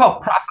 Yeah, we call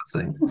it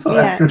processing. So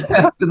after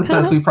the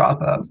sets, we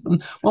process.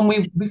 And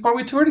before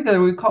we tour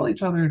together, we call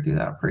each other to do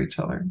that for each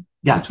other.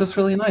 Yes. Which was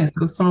really nice. It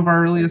was some of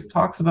our earliest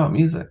talks about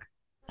music.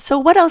 So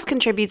what else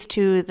contributes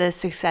to the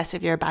success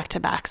of your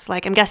back-to-backs?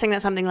 Like, I'm guessing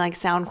that something like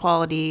sound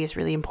quality is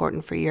really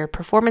important for your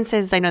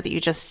performances. I know that you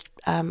just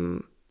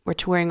were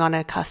touring on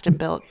a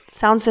custom-built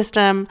sound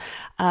system.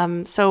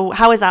 So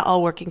how is that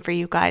all working for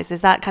you guys?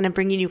 Is that kind of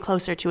bringing you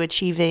closer to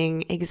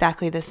achieving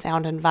exactly the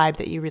sound and vibe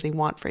that you really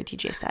want for a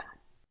DJ set?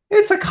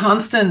 It's a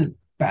constant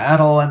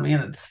battle. I mean,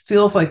 it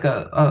feels like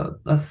a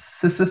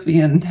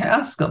Sisyphean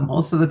task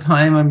most of the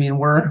time. I mean,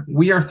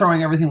 we are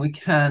throwing everything we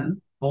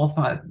can, both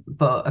at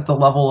the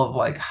level of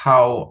like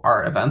how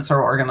our events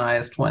are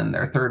organized when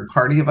they're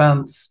third-party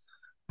events,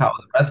 how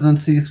the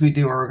residencies we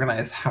do are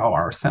organized, how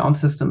our sound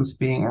system's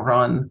being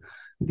run,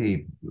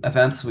 the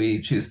events we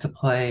choose to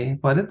play.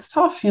 But it's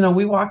tough.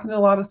 We walk into a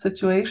lot of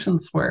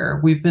situations where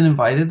we've been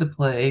invited to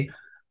play,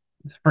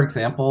 for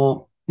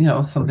example,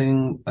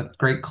 a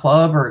great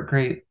club or a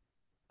great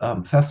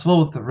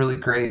festival with a really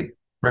great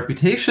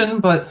reputation,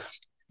 but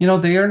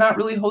they are not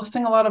really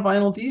hosting a lot of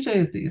vinyl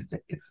DJs these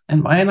days.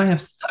 And Maya and I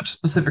have such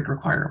specific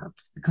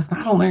requirements because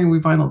not only are we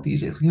vinyl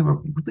DJs, we have a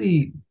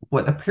really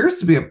what appears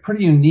to be a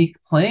pretty unique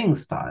playing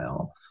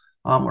style.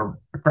 We're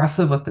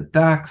aggressive with the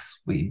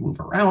decks. We move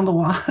around a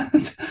lot.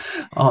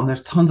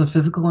 There's tons of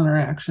physical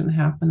interaction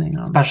happening,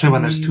 especially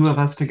when there's two of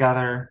us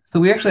together. So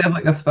we actually have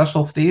like a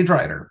special stage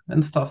rider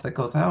and stuff that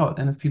goes out.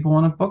 And if people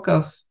want to book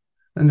us,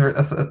 then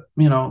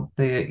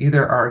they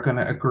either are going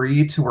to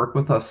agree to work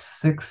with us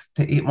 6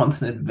 to 8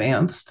 months in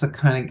advance to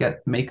kind of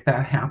make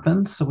that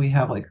happen. So we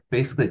have like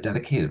basically a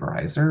dedicated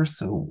riser.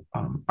 So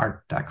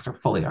our decks are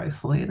fully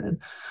isolated.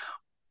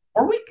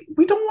 Or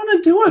we don't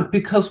want to do it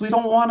because we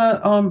don't want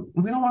to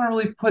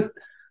really put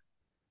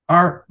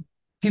our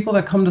people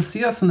that come to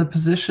see us in the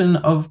position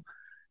of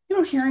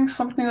hearing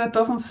something that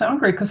doesn't sound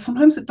great, because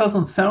sometimes it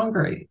doesn't sound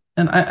great.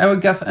 And I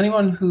would guess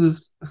anyone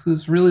who's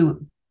really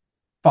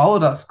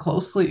followed us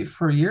closely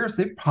for years,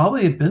 they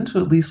probably have been to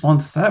at least one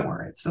set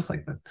where it's just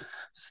like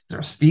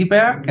there's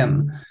feedback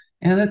and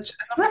the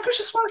records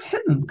just weren't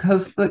hitting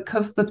because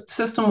the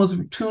system was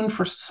tuned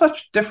for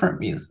such different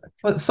music.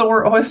 But so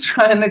we're always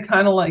trying to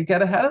kind of like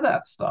get ahead of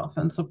that stuff.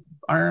 And so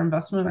our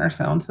investment in our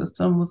sound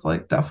system was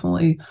like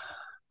definitely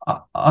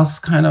us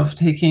kind of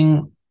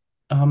taking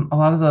a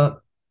lot of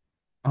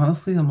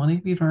the money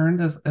we'd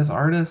earned as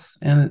artists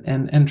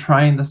and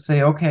trying to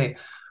say, okay,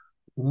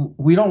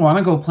 we don't want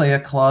to go play a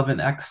club in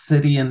X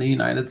city in the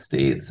United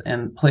States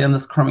and play on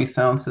this crummy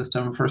sound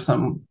system for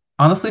some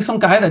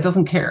guy that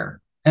doesn't care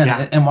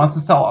and wants to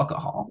sell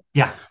alcohol.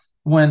 Yeah.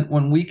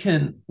 When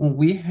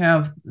we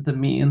have the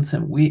means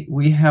and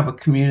we have a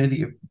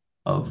community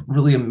of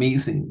really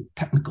amazing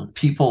technical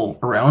people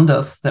around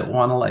us that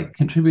want to like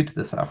contribute to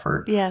this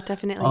effort. Yeah,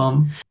 definitely.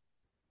 I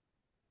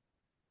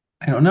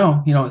don't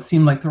know, it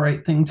seemed like the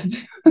right thing to do.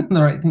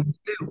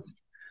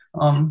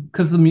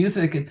 Because the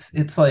music,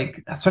 it's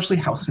like, especially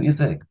house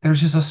music,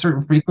 there's just a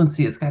certain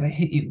frequency it's got to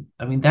hit you.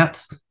 I mean,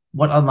 that's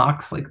what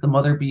unlocks like the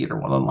mother beat, or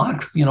what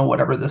unlocks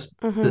whatever this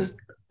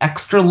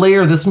extra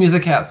layer this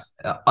music has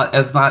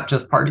as not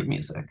just party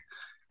music.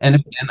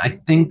 And I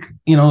think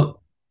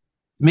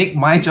make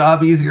my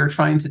job easier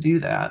trying to do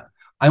that.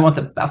 I want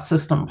the best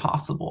system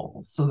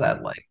possible so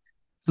that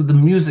so the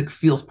music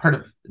feels part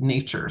of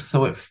nature,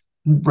 so it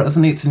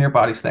resonates in your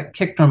body, so that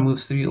kick drum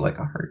moves through you like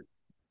a heart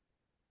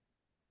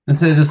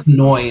instead of just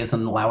noise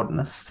and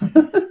loudness.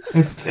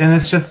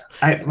 It's just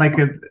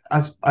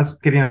us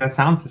getting a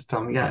sound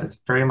system. Yeah,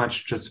 it's very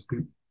much just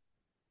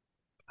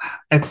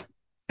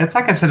it's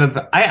like I said,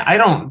 I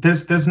don't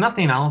there's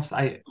nothing else.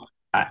 I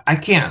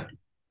can't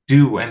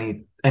do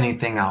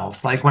anything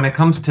else. Like when it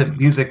comes to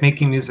music,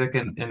 making music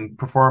and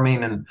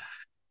performing and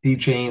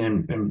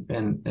DJing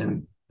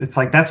and it's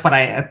like that's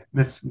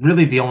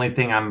really the only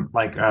thing I'm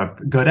like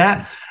good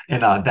at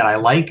and that I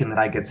like and that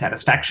I get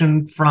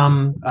satisfaction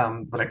from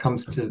when it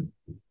comes to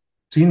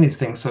doing these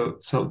things.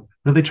 So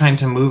really trying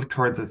to move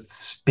towards a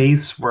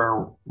space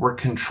where we're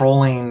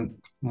controlling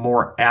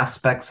more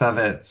aspects of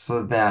it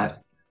so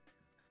that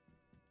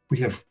we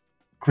have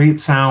great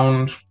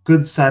sound,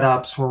 good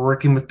setups. We're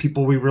working with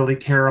people we really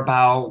care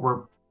about.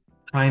 We're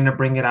trying to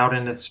bring it out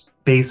into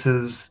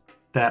spaces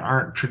that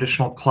aren't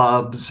traditional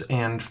clubs,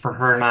 and for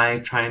her and I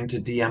trying to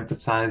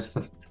de-emphasize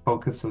the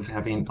focus of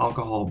having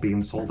alcohol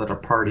being sold at a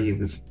party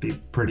was a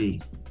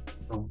pretty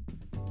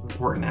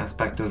important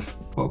aspect of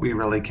what we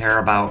really care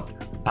about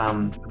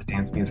with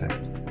dance music.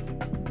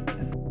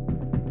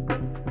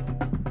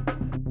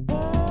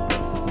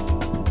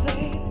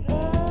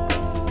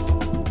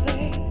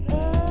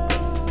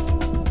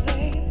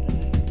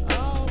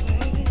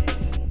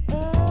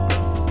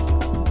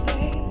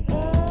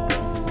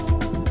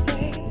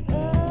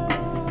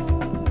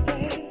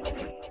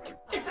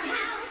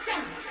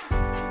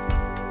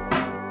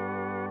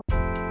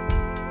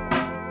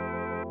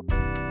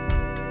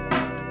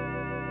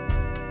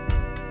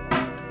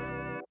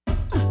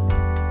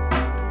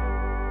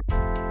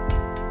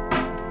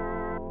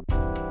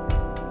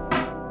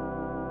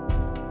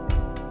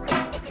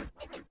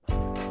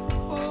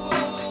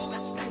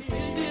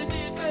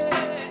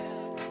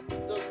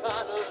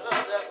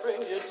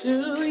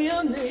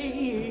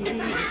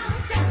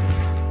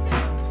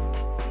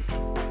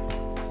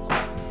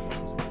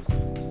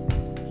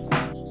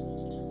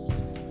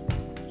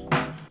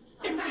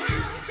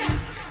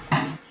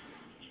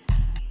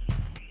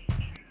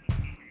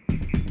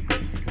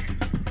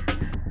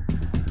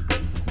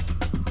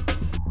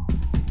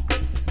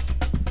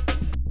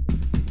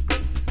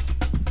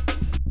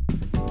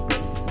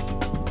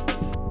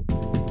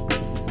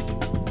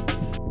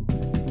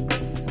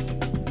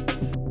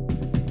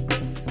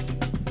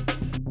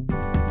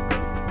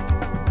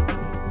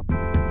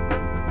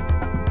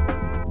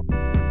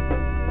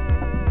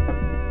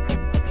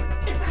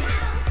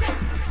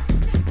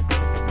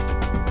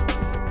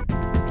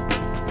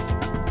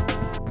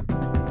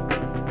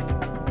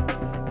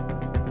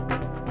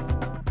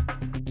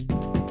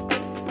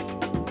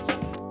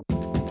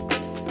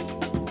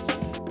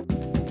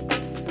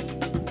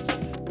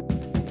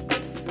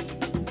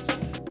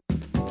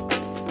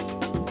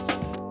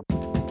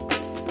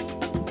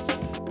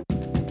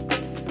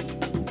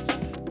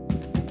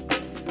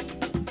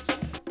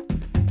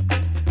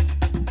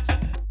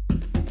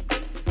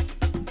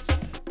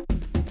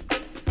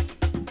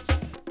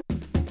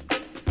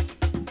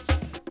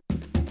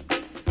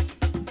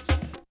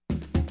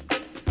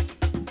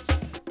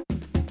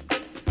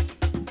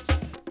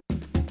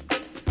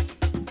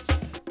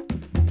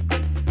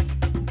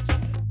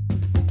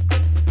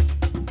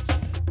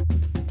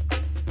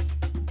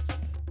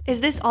 Is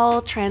this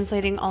all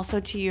translating also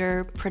to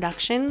your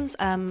productions?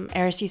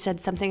 Eris, you said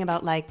something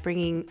about like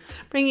bringing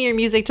your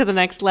music to the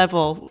next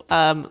level,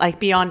 like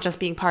beyond just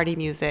being party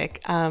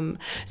music.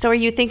 So are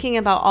you thinking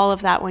about all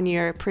of that when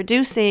you're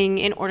producing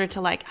in order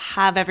to like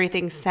have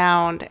everything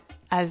sound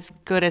as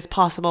good as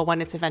possible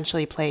when it's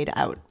eventually played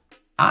out?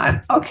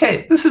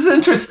 Okay, this is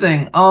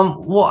interesting.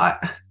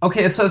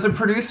 Okay, so as a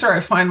producer,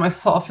 I find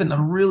myself in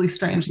a really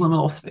strange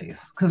liminal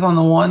space because on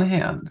the one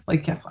hand,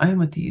 like, yes, I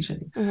am a DJ,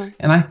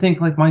 and I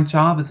think like my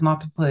job is not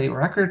to play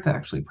records,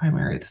 actually,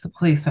 primarily, it's to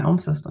play sound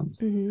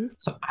systems.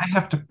 So I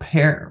have to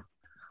pair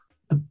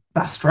the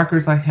best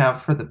records I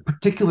have for the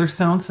particular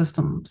sound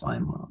systems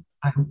I'm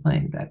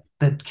playing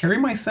that carry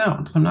my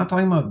sound. So I'm not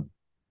talking about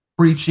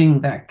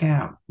breaching that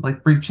gap,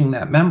 like breaching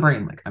that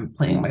membrane, like I'm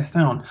playing my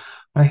sound,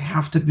 but I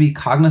have to be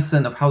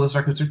cognizant of how those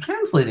records are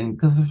translating,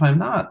 because if I'm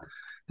not,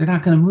 they're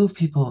not going to move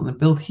people and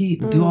build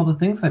heat and do all the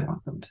things I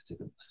want them to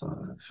do. So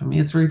for me,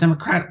 it's very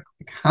democratic.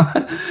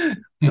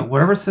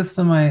 Whatever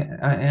system I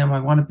am, I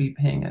want to be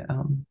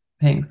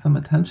paying some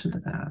attention to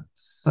that.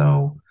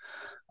 So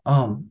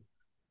when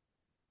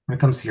it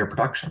comes to your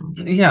productions.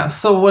 Yeah.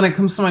 So when it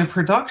comes to my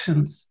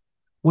productions,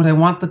 would I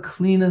want the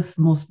cleanest,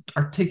 most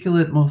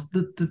articulate, most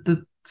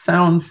the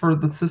sound for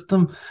the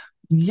system?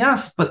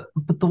 Yes, but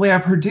the way I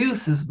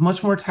produce is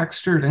much more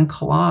textured and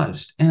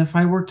collaged. And if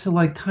I were to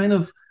like kind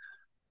of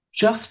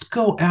just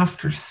go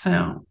after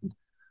sound,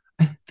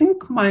 I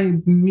think I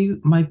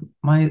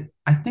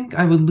think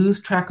I would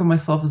lose track of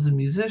myself as a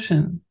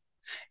musician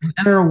and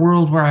enter a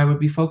world where I would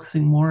be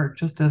focusing more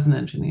just as an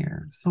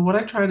engineer. So what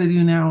I try to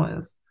do now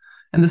is,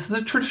 and this is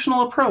a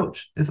traditional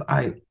approach, is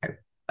I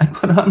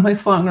put on my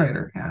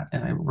songwriter hat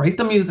and I write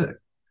the music,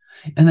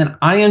 and then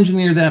I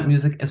engineer that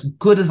music as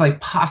good as I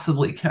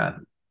possibly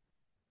can,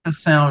 the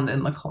sound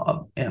in the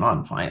club and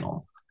on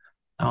vinyl.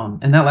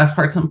 And that last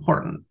part's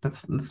important.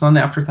 That's not an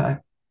afterthought.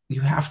 You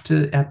have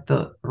to, at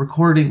the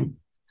recording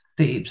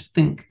stage,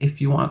 think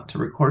if you want to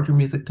record your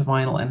music to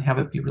vinyl and have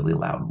it be really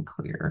loud and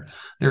clear.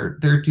 There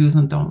are do's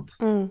and don'ts,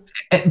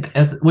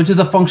 which is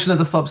a function of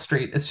the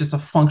substrate. It's just a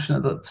function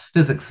of the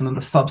physics and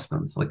the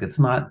substance. Like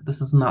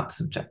this is not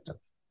subjective.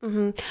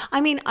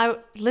 I mean,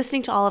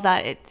 listening to all of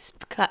that, it's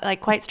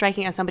like quite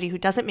striking as somebody who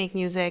doesn't make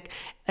music.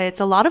 It's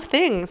a lot of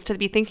things to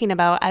be thinking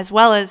about, as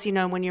well as,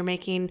 when you're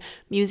making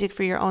music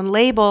for your own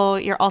label,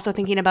 you're also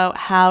thinking about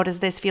how does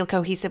this feel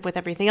cohesive with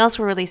everything else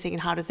we're releasing,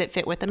 and how does it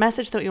fit with the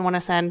message that we want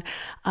to send.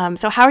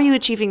 So how are you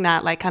achieving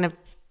that, like kind of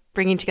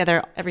bringing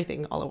together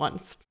everything all at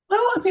once?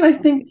 Well, I mean, I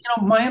think,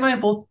 Maya and I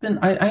both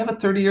I have a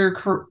 30-year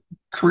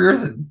career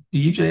as a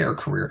DJ, or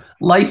career.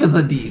 Life as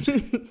a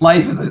DJ.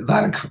 Life is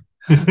not a career.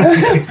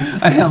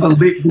 I have a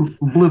late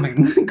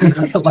blooming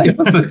life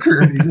as a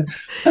career DJ.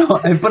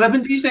 But I've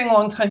been DJing a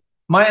long time.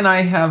 Maya and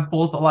I have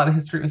both a lot of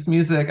history with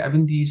music. I've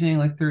been DJing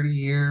like 30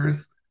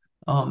 years.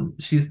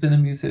 She's been a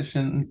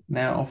musician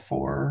now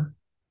for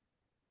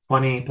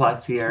 20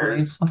 plus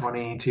years,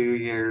 22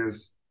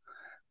 years.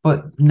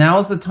 But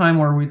now's the time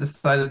where we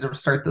decided to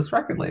start this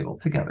record label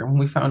together when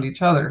we found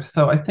each other.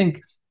 So I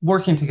think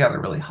working together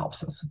really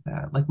helps us with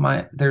that. Like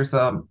there's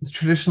a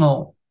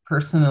traditional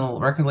person in a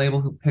record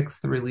label who picks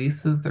the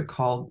releases. They're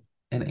called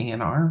an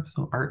A&R,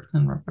 so arts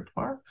and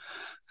repertoire.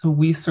 So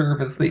we serve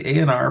as the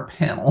A&R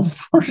panel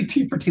for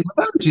Tea for Tea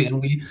Love Energy,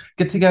 and we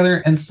get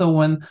together. And so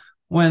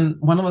when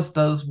one of us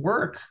does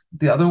work,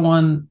 the other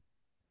one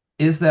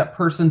is that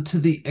person to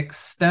the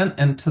extent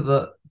and to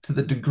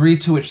the degree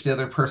to which the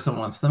other person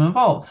wants them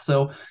involved.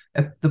 So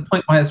at the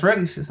point Maya's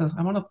ready, she says,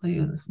 "I want to play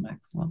you this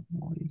mix. What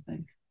do you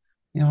think?"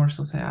 Or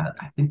she'll say, I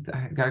think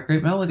I got a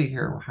great melody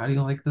here. How do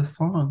you like this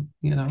song?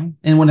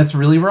 And when it's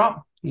really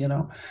raw,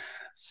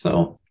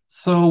 so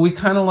we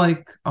kind of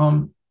like,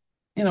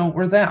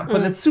 we're that,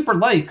 but it's super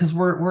light because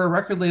we're a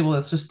record label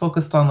that's just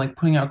focused on like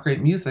putting out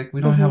great music.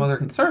 We don't have other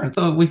concerns,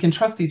 so we can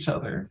trust each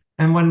other.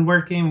 And when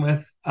working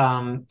with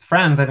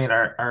friends, I mean,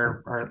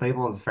 our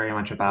label is very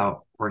much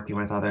about working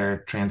with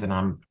other trans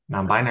and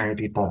non-binary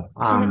people,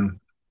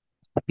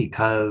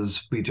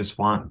 because we just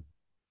want.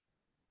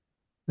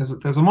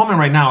 There's a moment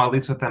right now, at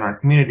least within our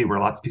community, where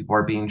lots of people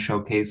are being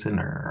showcased and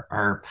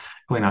are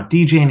going out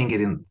DJing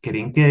and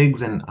getting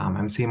gigs, and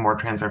I'm seeing more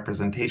trans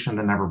representation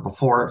than ever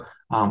before,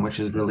 which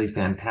is really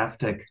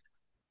fantastic.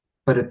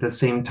 But at the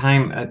same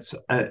time, it's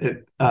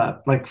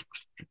like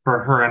for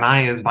her and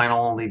I as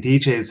vinyl only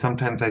DJs,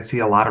 sometimes I see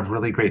a lot of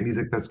really great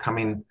music that's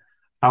coming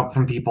out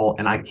from people,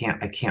 and I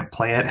can't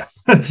play it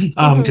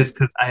just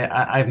because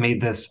I've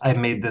made this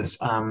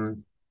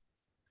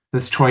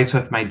this choice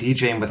with my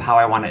DJing, with how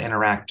I want to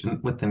interact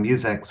with the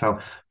music. So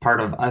part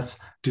of us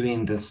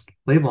doing this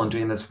label and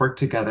doing this work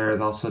together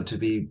is also to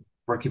be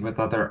working with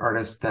other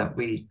artists that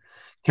we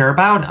care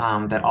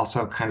about, that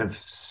also kind of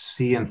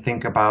see and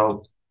think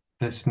about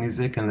this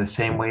music in the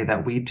same way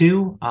that we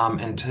do,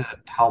 and to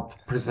help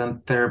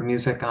present their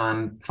music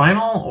on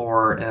vinyl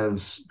or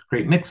as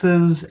great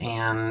mixes,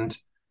 and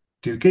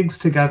do gigs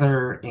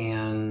together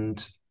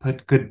and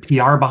put good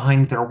PR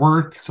behind their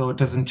work so it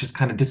doesn't just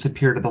kind of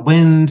disappear to the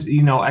wind.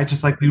 I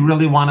just like, we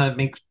really want to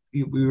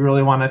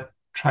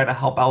try to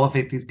help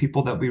elevate these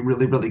people that we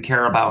really, really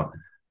care about,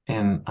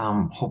 and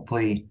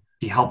hopefully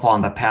be helpful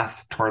on the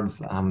path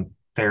towards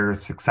their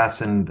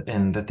success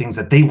and the things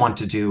that they want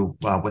to do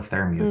with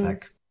their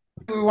music.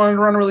 We wanted to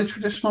run a really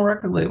traditional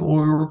record label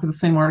where we work with the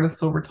same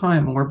artists over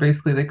time, and where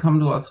basically they come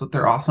to us with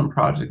their awesome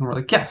project, and we're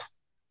like, yes.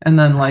 And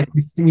then like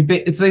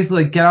it's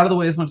basically like get out of the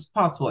way as much as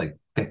possible, like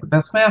get the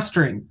best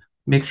mastering,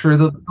 make sure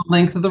the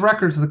length of the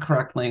records is the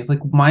correct length.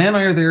 Like Maya and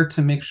I are there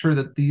to make sure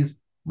that these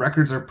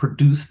records are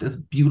produced as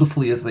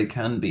beautifully as they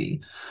can be.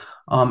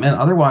 And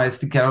otherwise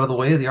to get out of the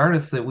way of the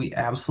artists that we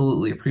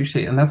absolutely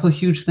appreciate. And that's a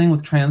huge thing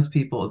with trans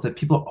people, is that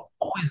people are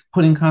always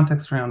putting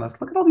context around us.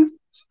 Look at all these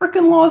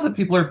freaking laws that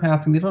people are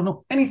passing. They don't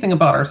know anything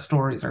about our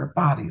stories, our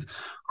bodies,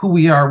 who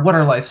we are, what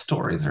our life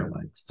stories are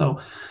like. So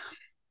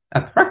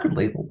at the record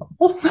label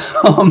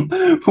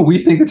level, we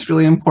think it's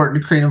really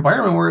important to create an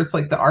environment where it's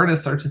like the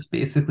artists are just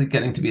basically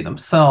getting to be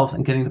themselves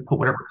and getting to put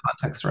whatever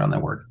context around their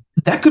work.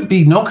 That could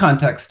be no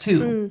context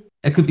too.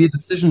 It could be a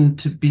decision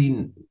to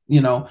be,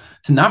 to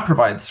not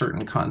provide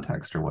certain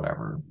context or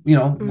whatever.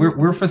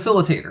 We're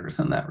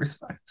facilitators in that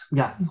respect.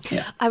 Yes.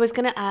 Yeah. I was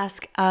going to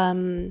ask,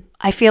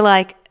 I feel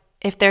like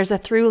if there's a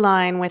through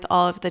line with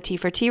all of the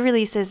T4T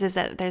releases, is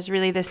that there's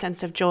really this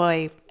sense of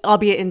joy,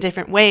 albeit in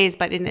different ways,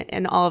 but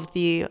in all of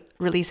the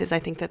releases, I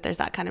think that there's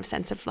that kind of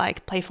sense of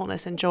like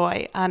playfulness and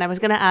joy. And I was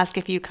going to ask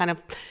if you kind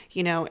of,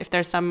 if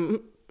there's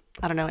some,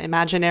 I don't know,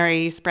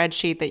 imaginary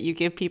spreadsheet that you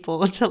give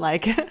people to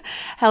like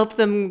help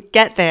them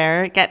get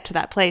to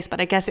that place.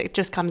 But I guess it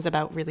just comes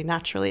about really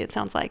naturally, it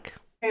sounds like.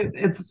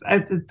 It's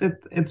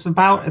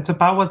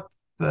about what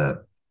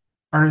the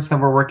artists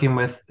that we're working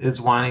with is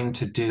wanting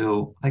to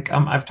do. Like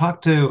I've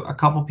talked to a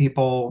couple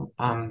people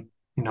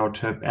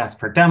to ask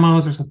for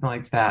demos or something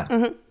like that.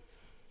 Mm-hmm.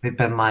 They've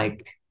been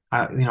like,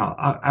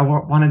 I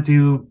want to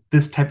do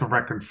this type of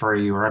record for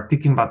you, or I'm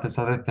thinking about this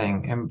other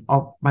thing. And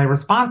my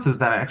response is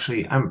that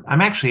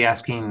I'm actually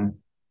asking,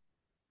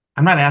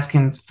 I'm not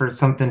asking for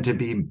something to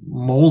be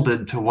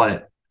molded to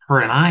what her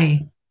and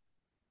I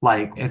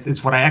like.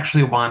 It's what I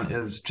actually want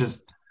is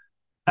just,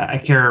 I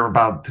care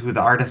about who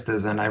the artist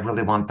is, and I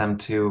really want them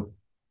to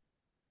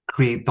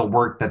create the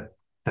work that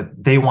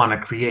they want to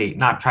create,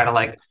 not try to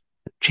like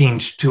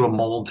change to a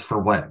mold for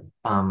what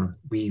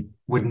we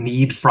would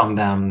need from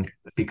them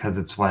because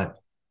it's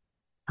what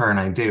her and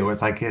I do.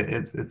 It's like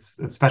it's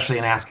especially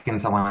in asking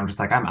someone, I'm just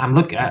like I'm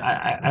looking,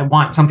 I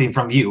want something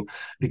from you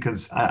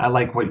because I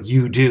like what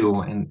you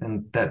do,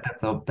 and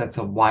that's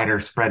a wider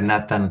spread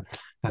net than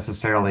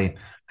necessarily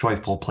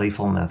joyful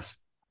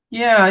playfulness.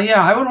 Yeah,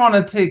 I would want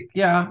to take.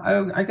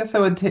 I guess I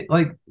would take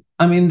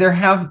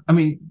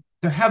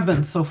there have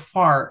been so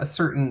far a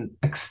certain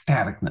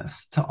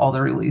ecstaticness to all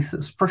the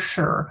releases for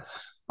sure.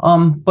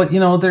 But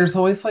there's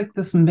always like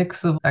this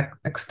mix of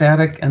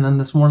ecstatic and then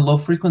this more low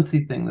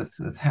frequency thing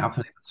that's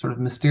happening, this sort of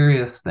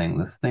mysterious thing,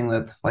 this thing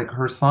that's like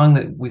her song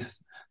that we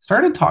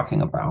started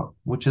talking about,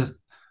 which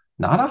is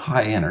not a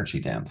high energy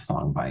dance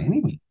song by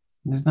any means.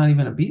 There's not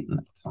even a beat in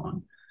that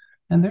song.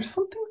 And there's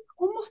something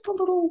almost a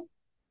little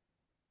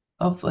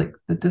of like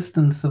the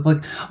distance of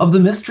the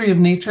mystery of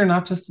nature,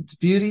 not just its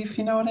beauty, if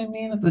you know what I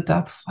mean, of the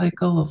death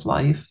cycle of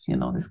life,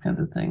 these kinds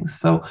of things.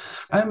 So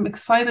I'm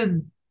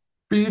excited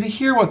for you to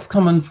hear what's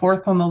coming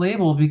forth on the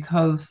label,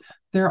 because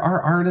there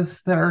are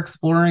artists that are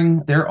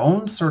exploring their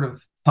own sort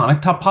of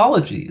sonic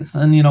topologies.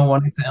 And,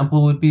 one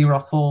example would be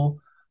Russell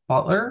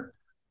Butler,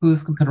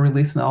 who's going to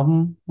release an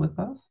album with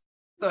us.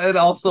 And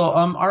also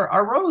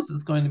our Rose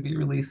is going to be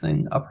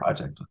releasing a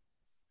project with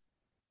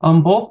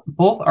us.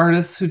 Both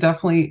artists who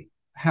definitely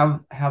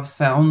have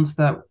sounds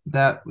that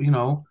I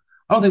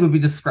don't think would be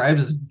described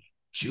as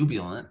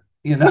jubilant,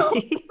 so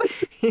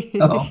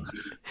yeah.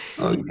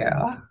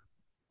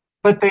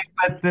 But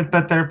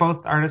they're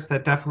both artists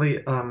that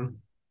definitely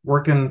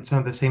work in some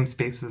of the same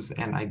spaces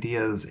and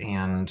ideas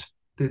and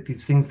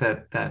these things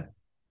that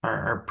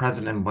are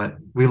present in what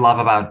we love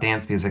about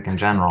dance music in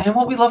general. And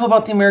what we love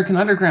about the American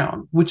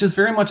underground, which is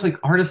very much like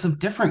artists of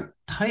different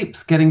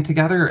types getting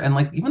together, and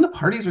like even the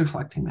party's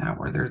reflecting that,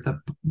 where there's the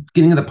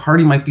beginning of the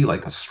party might be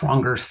like a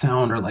stronger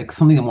sound or like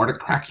something more to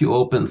crack you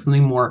open,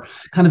 something more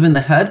kind of in the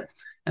head.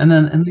 And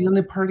then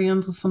the party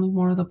ends with something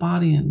more of the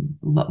body and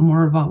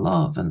more about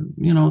love, and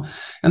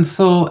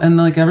and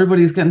like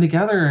everybody's getting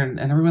together and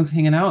everyone's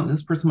hanging out, and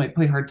this person might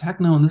play hard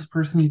techno and this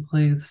person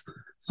plays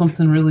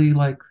something really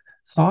like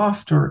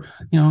soft, or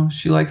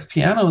she likes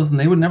pianos and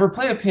they would never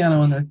play a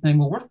piano in their thing.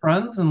 Well, we're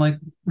friends, and like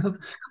because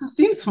the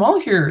scene's small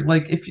here,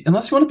 like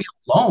unless you want to be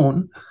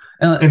alone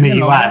in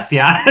the US,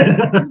 yeah.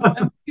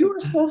 And view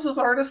ourselves as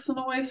artists in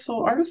a way,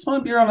 so artists want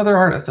to be around other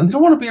artists, and they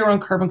don't want to be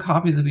around carbon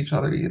copies of each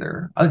other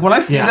either. Like when I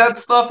see that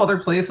stuff other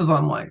places,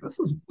 I'm like, this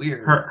is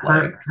weird.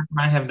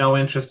 I have no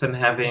interest in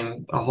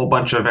having a whole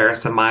bunch of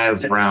Eris and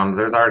Mayas around.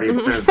 There's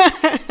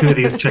two of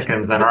these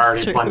chickens that are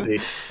already plenty.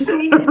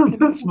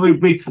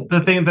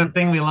 The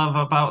thing we love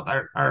about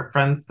our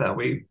friends that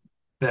we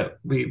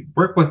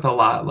work with a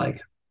lot,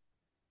 like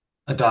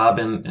Adab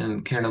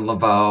and Kieran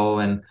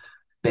Laveau and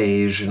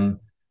Beige and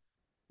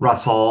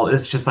Russell,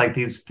 it's just like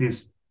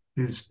these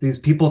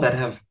people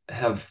that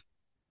have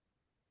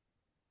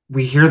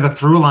we hear the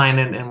through line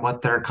and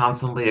what they're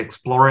constantly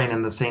exploring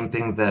and the same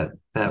things that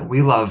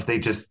we love.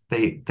 They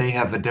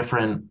have a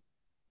different,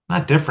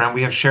 not different.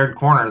 We have shared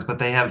corners, but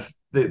they have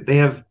spaces.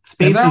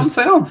 They have their own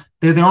sounds.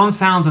 They have their own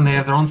sounds, and they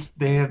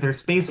have their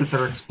space that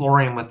they're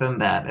exploring within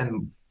that.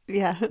 And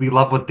we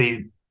love what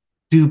they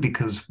do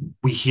because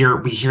we hear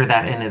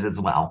that in it as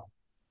well.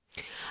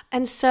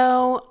 And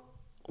so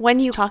when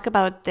you talk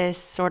about this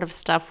sort of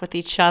stuff with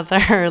each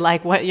other,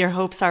 like what your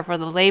hopes are for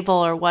the label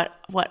or what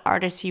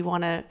artists you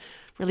want to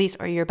release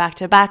or your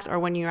back-to-backs or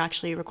when you're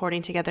actually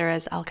recording together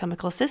as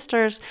Alchemical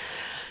Sisters,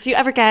 do you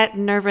ever get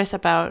nervous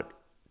about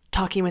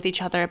talking with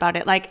each other about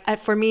it? Like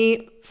for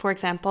me, for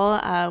example,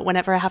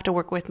 whenever I have to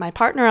work with my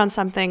partner on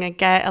something, I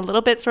get a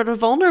little bit sort of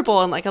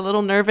vulnerable and like a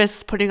little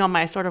nervous putting on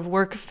my sort of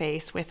work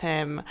face with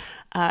him.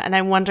 And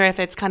I wonder if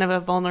it's kind of a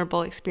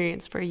vulnerable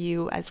experience for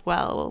you as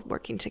well,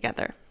 working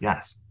together.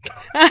 Yes.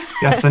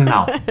 Yes and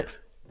no.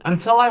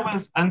 Until I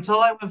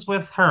was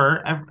with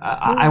her,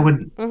 I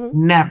would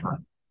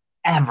never,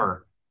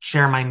 ever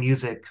share my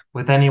music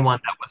with anyone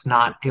that was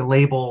not a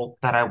label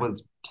that I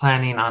was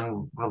planning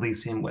on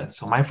releasing with.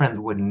 So my friends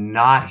would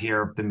not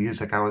hear the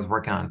music I was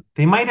working on.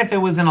 They might if it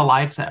was in a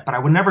live set, but I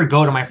would never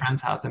go to my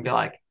friend's house and be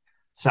like,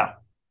 so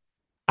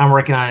I'm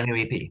working on a new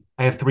EP.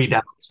 I have 3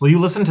 demos. Will you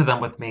listen to them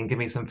with me and give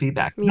me some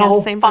feedback? Yeah, no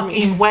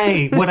fucking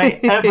way would I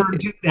ever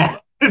do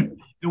that.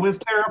 It was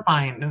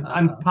terrifying.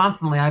 And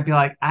constantly I'd be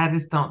like, I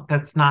just don't,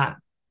 that's not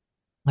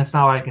what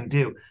I can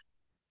do.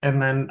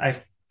 And then I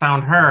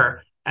found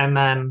her, and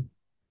then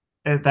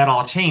that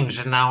all changed.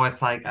 And now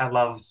it's like, I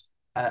love,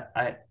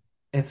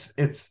 it's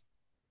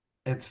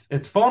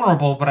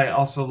vulnerable, but I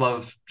also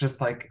love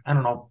just like, I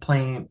don't know,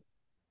 playing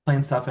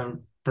stuff and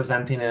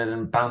presenting it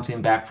and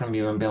bouncing back from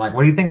you and being like,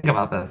 what do you think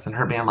about this? And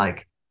her being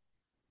like,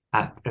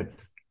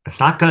 it's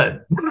not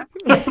good.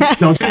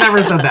 No, she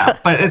never said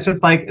that, but it's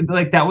just like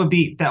that would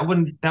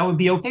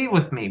be okay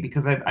with me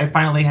because I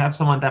finally have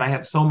someone that I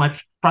have so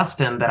much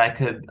trust in that I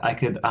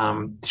could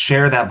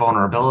share that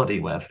vulnerability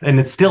with. And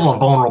it's still a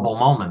vulnerable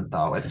moment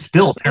though. It's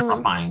still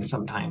terrifying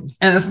sometimes.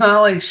 And it's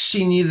not like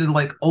she needed to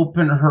like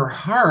open her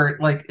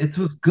heart. Like it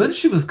was good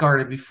she was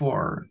guarded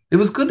before. It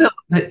was good that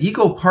the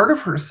ego part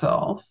of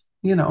herself,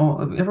 you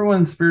know,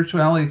 everyone's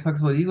spirituality talks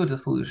about ego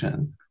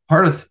dissolution.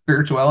 Part of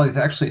spirituality is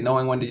actually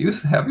knowing when to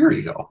have your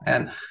ego.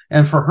 And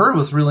for her, it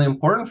was really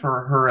important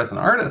for her as an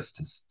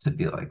artist to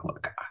be like,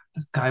 look,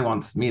 this guy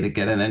wants me to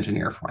get an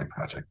engineer for my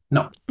project.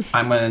 No,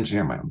 I'm going to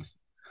engineer my own.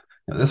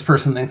 You know, this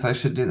person thinks I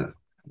should do this.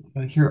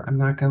 But here, I'm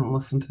not going to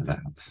listen to that.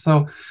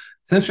 So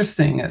it's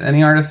interesting.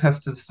 Any artist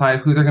has to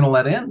decide who they're going to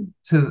let in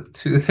to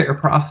their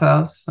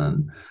process.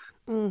 And,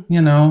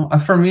 you know,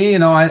 for me, you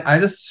know, I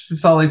just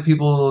felt like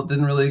people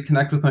didn't really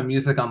connect with my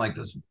music on like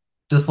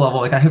this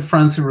level. Like I have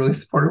friends who really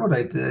supported what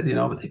I did, you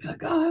know, but they'd be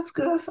like, oh, that's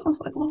good. That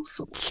sounds like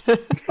Loso. Like,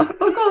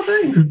 oh,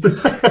 thanks.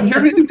 You hear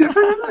anything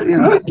different? You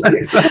know,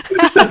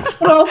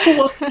 but also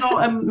was, you know,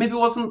 and maybe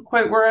wasn't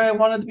quite where I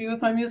wanted to be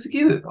with my music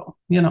either, though,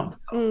 you know.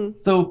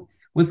 So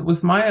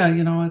with Maya,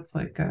 you know, it's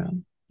like,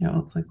 you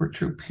know, it's like we're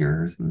true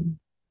peers, and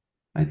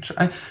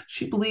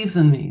she believes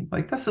in me.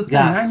 Like that's the thing.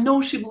 Yes. I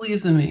know she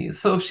believes in me.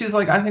 So if she's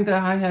like, I think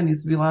that hi-hat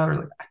needs to be louder.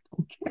 Like I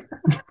don't care.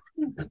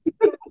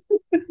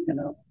 You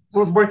know.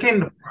 We're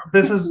working.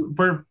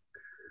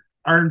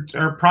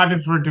 Our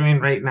project we're doing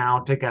right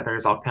now together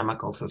is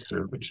Alchemical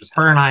Sisters, which is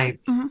her and I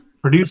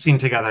producing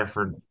together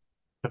for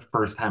the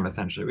first time.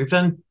 Essentially, we've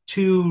done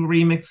 2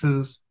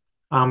 remixes,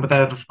 but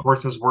that of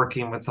course is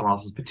working with someone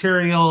else's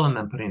material and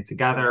then putting it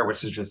together,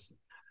 which is just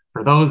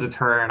for those. It's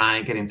her and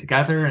I getting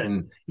together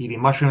and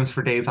eating mushrooms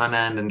for days on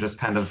end and just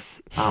kind of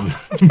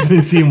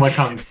seeing what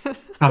comes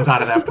out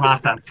of that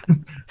process.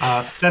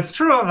 That's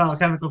true of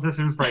Alchemical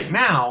Sisters right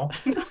now.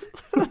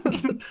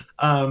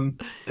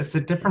 It's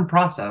a different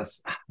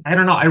process. I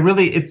don't know.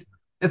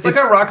 It's like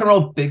a rock and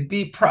roll big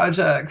beat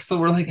project. So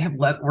we're like,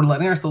 we're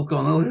letting ourselves go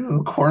in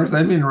the corners. I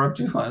didn't interrupt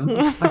you, hon.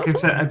 Like I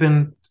said,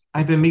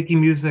 I've been making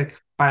music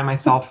by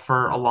myself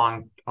for a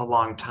long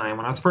time.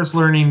 When I was first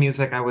learning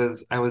music, I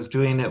was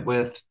doing it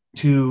with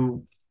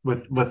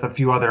a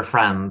few other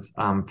friends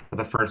for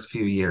the first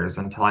few years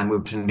until I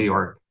moved to New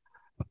York.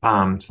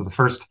 So the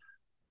first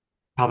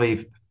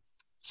probably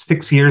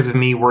 6 years of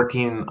me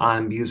working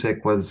on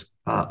music was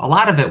a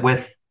lot of it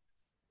with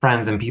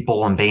friends and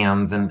people and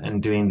bands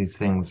and doing these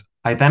things.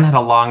 I then had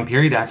a long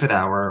period after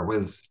that where it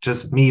was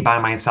just me by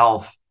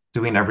myself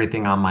doing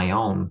everything on my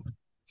own.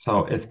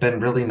 So it's been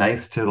really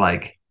nice to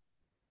like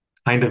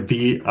kind of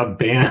be a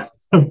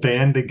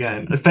band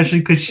again, especially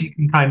because she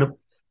can kind of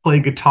play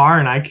guitar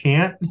and I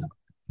can't.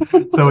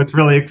 So it's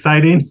really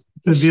exciting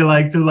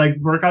to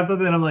work on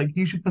something. I'm like,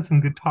 you should put some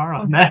guitar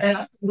on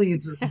that.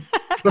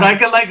 But I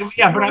could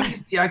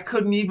I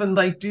couldn't even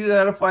like do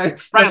that if I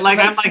right. Like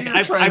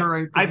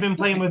I've been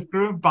playing with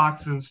groove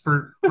boxes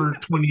for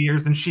 20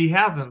 years and she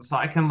hasn't. So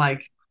I can I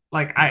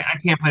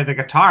can't play the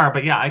guitar,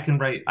 but yeah, I can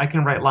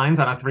write lines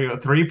on a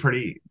 303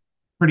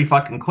 pretty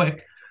fucking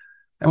quick.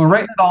 And we're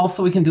writing it all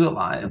so we can do it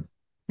live.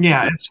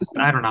 Yeah, it's just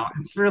I don't know.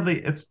 It's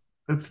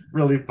It's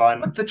really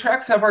fun. But the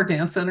tracks have our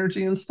dance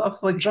energy and stuff.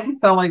 So, like, it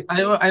doesn't sound like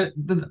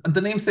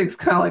the namesake's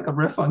kind of like a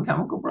riff on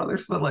Chemical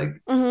Brothers, but like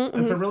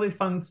it's a really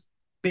fun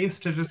space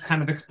to just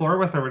kind of explore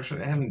with her, which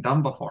I haven't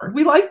done before.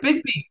 We like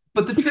big beat,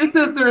 but the truth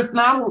is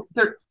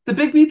the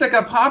big beat that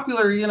got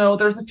popular,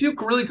 there's a few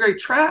really great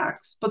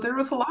tracks, but there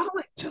was a lot of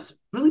like just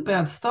really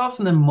bad stuff.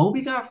 And then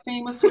Moby got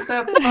famous with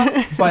that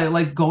stuff by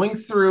like going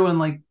through and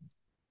like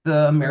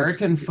the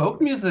American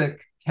folk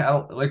music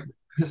like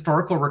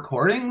historical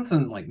recordings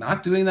and like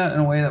not doing that in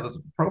a way that was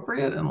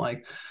appropriate. And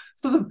like,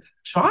 so the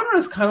genre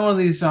is kind of one of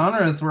these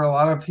genres where a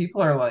lot of people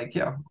are like,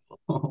 yeah,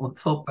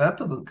 let's hope that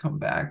doesn't come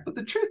back. But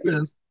the truth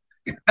is,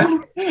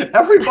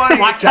 everybody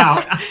watch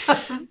out.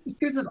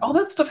 All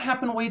that stuff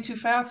happened way too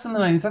fast in the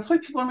 90s. That's why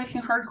people are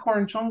making hardcore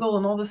and jungle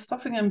and all this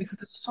stuff again,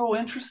 because it's so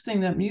interesting.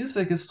 That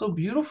music is so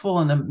beautiful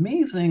and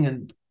amazing,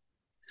 and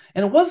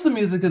it was the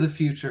music of the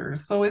future.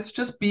 So it's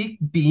just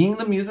being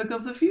the music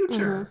of the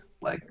future.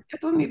 Like, it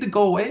doesn't need to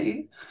go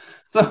away.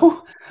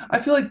 So I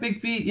feel like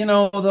Big Beat,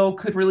 though,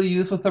 could really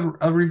use with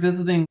a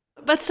revisiting.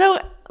 But so,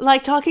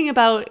 like, talking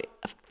about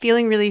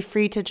feeling really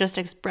free to just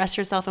express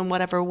yourself in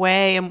whatever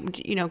way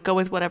and, go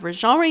with whatever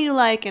genre you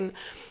like. And,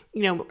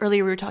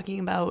 earlier we were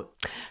talking about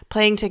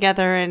playing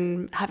together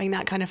and having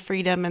that kind of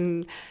freedom,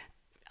 and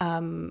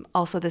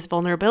also this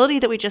vulnerability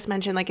that we just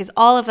mentioned. Like, is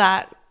all of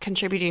that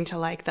contributing to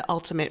like the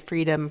ultimate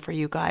freedom for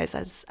you guys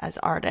as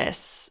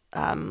artists?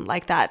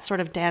 Like that sort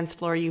of dance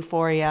floor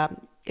euphoria,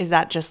 is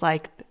that just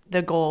like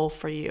the goal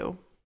for you?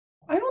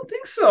 I don't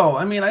think so.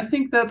 I mean, I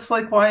think that's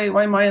like why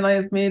Maya and I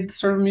have made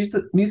sort of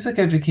music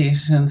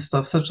education and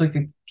stuff such like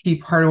a key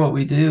part of what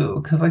we do.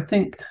 Because I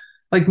think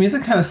like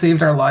music kind of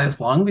saved our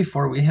lives long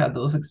before we had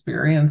those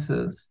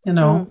experiences.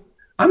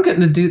 I'm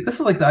getting to do this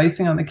is like the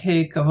icing on the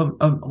cake of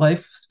a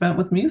life spent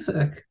with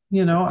music.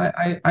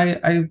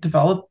 I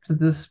developed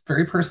this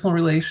very personal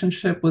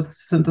relationship with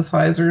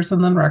synthesizers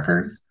and then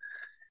records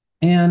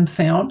and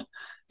sound,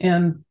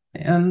 and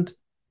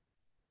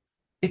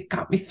it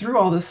got me through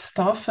all this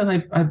stuff,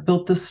 and I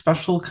built this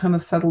special kind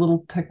of set of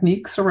little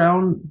techniques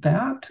around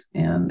that,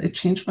 and it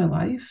changed my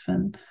life.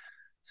 And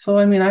so,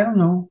 I mean, I don't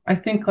know. I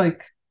think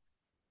like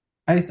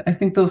I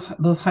think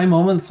those high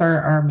moments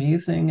are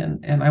amazing,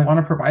 and I want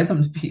to provide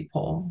them to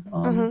people.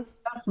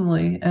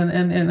 Definitely.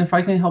 And if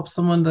I can help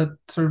someone to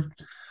sort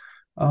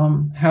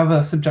of have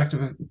a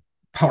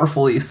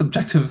powerfully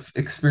subjective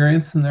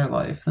experience in their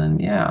life, then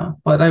yeah.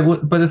 But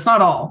it's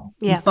not all.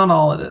 Yeah. It's not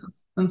all it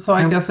is. And so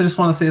I guess I just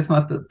want to say it's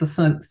not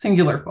the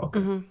singular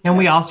focus. And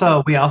we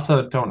also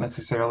don't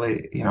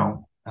necessarily,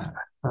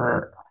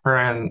 her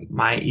and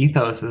my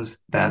ethos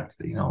is that,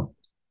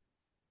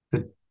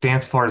 the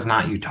dance floor is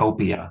not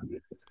utopia.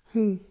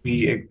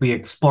 We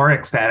explore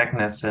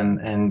ecstaticness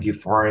and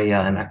euphoria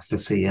and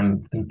ecstasy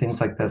and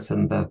things like this,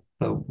 and the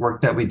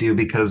work that we do,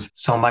 because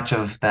so much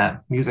of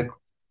that music,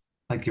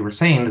 like you were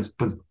saying,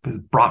 was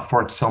brought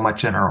forth so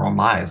much in our own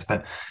lives.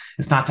 But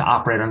it's not to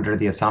operate under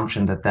the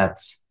assumption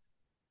that's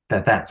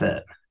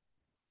it.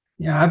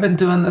 Yeah, I've been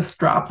doing this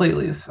drop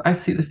lately. I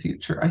see the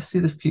future.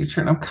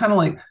 And I'm kind of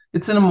like,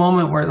 it's in a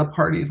moment where the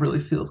party really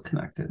feels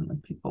connected and the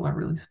people are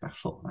really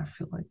special. And I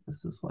feel like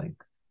this is like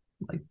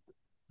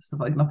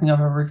nothing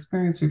I've ever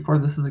experienced before.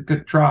 This is a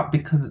good drop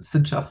because it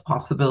suggests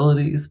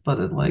possibilities,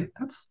 but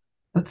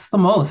that's the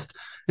most.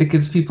 It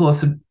gives people a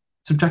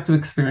subjective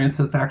experience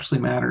that actually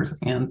matters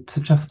and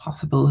suggests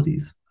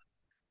possibilities.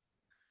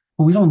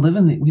 But we don't live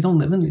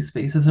in these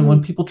spaces, and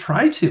when people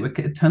try to,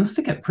 it tends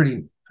to get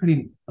pretty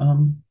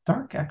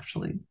dark.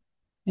 Actually,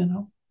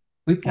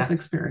 we've both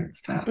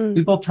experienced that.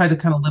 We both try to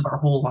kind of live our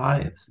whole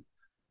lives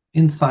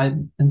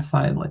inside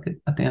like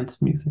a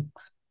dance music,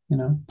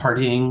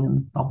 partying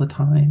and all the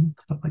time,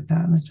 stuff like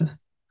that. And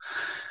it's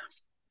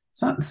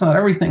not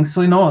everything.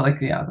 So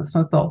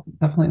that's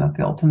definitely not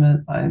the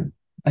ultimate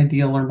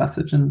ideal or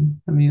message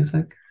in the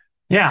music.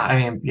 Yeah, I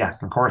mean,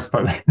 yes, of course,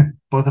 but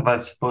both of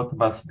us,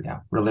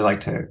 really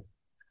like to.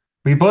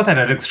 We both had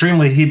an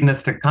extremely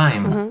hedonistic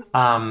time,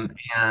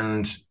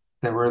 and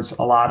there was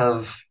a lot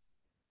of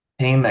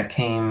pain that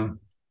came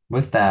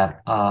with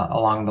that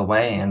along the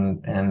way,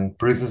 and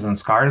bruises and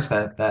scars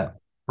that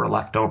were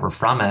left over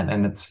from it.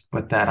 And it's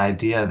with that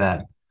idea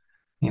that,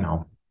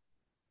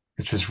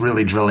 it's just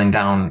really drilling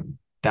down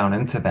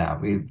into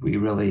that. We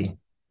really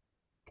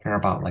care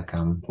about like I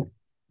don't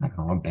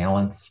know, a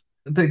balance.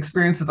 The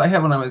experiences I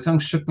had when I was young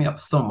shook me up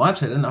so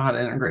much. I didn't know how to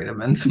integrate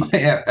them into my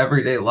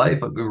everyday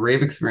life. Like, the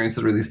rave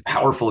experiences were these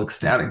powerful,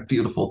 ecstatic,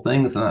 beautiful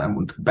things. And I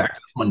went back to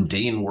this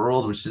mundane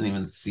world, which didn't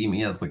even see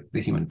me as like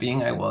the human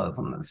being I was.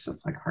 And it's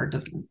just like hard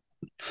to.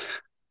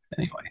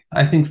 Anyway,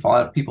 I think a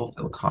lot of people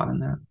feel caught in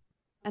that.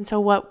 And so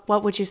what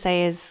would you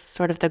say is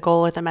sort of the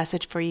goal or the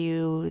message for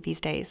you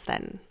these days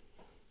then?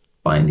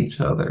 Find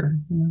each other.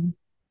 Use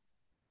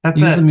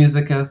the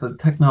music as a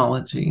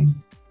technology.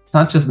 It's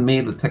not just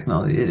made with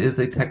technology. It is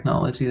a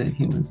technology that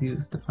humans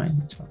use to find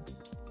each other.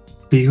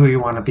 Be who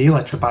you want to be.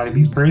 Let your body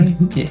be free.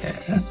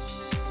 Yeah.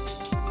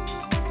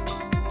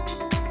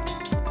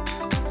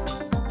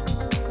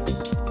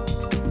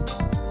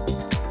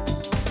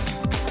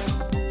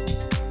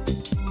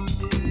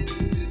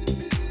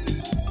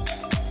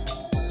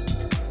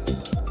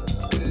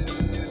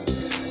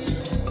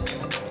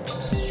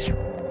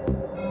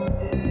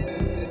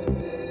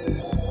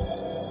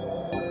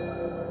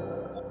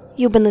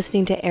 You've been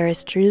listening to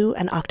Eris Drew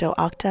and Octo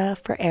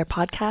Octa for Air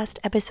Podcast,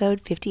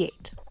 episode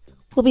 58.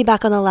 We'll be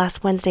back on the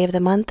last Wednesday of the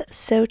month,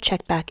 so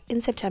check back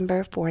in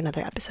September for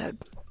another episode.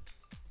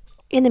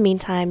 In the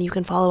meantime, you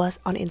can follow us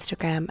on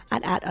Instagram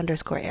at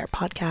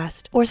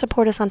 @_airpodcast or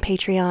support us on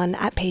Patreon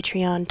at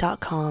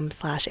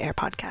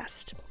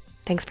patreon.com/airpodcast.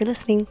 Thanks for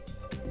listening.